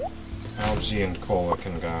 Algae and cola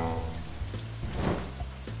can go...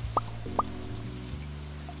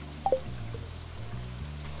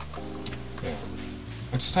 Yeah.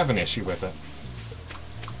 I just have an issue with it.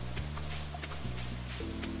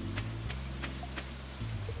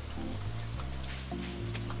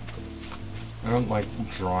 I don't like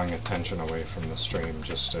drawing attention away from the stream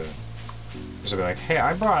just to be like, hey,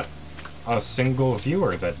 I brought a single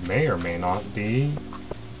viewer that may or may not be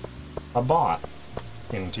a bot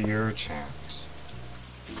into your chat.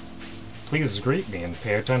 Please greet me and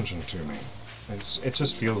pay attention to me. It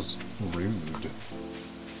just feels rude.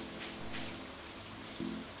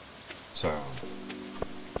 So,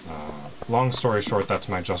 long story short, that's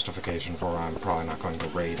my justification for why I'm probably not going to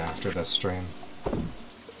raid after this stream.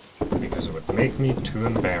 Because it would make me too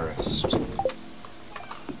embarrassed.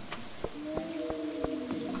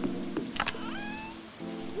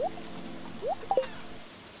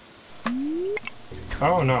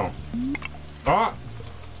 Oh no. Ah!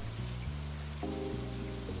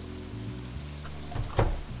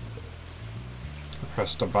 I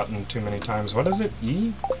pressed a button too many times. What is it?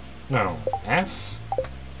 E? No. F?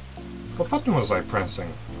 What button was I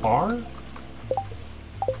pressing? R?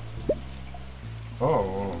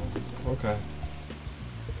 Oh, okay.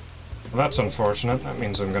 Well, that's unfortunate. That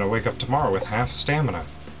means I'm gonna wake up tomorrow with half stamina.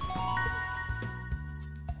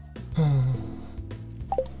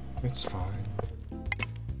 It's fine.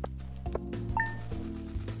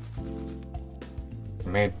 I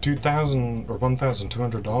made $2,000 or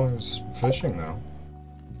 $1,200 fishing, though.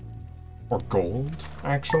 Or gold,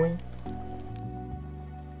 actually.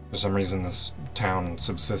 For some reason, this town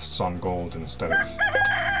subsists on gold instead of...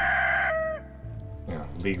 yeah,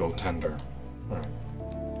 legal tender. Alright.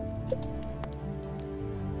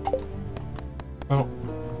 Well...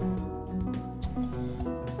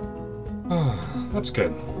 that's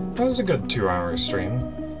good. That was a good 2-hour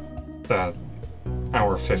stream. That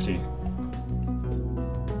hour 50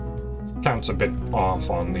 counts a bit off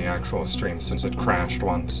on the actual stream since it crashed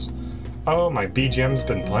once. Oh, my BGM's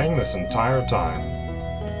been playing this entire time.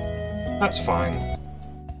 That's fine.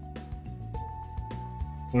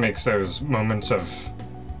 It makes those moments of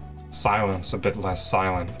silence a bit less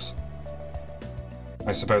silent.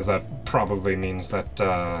 I suppose that probably means that,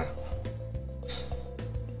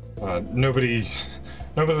 nobody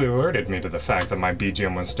alerted me to the fact that my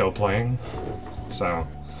BGM was still playing, so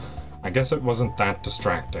I guess it wasn't that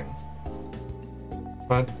distracting.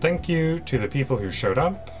 But thank you to the people who showed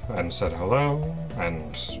up and said hello,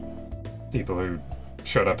 and people who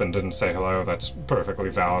showed up and didn't say hello. That's perfectly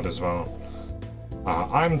valid as well.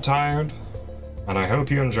 I'm tired, and I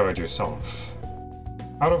hope you enjoyed yourself.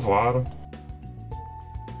 Au revoir.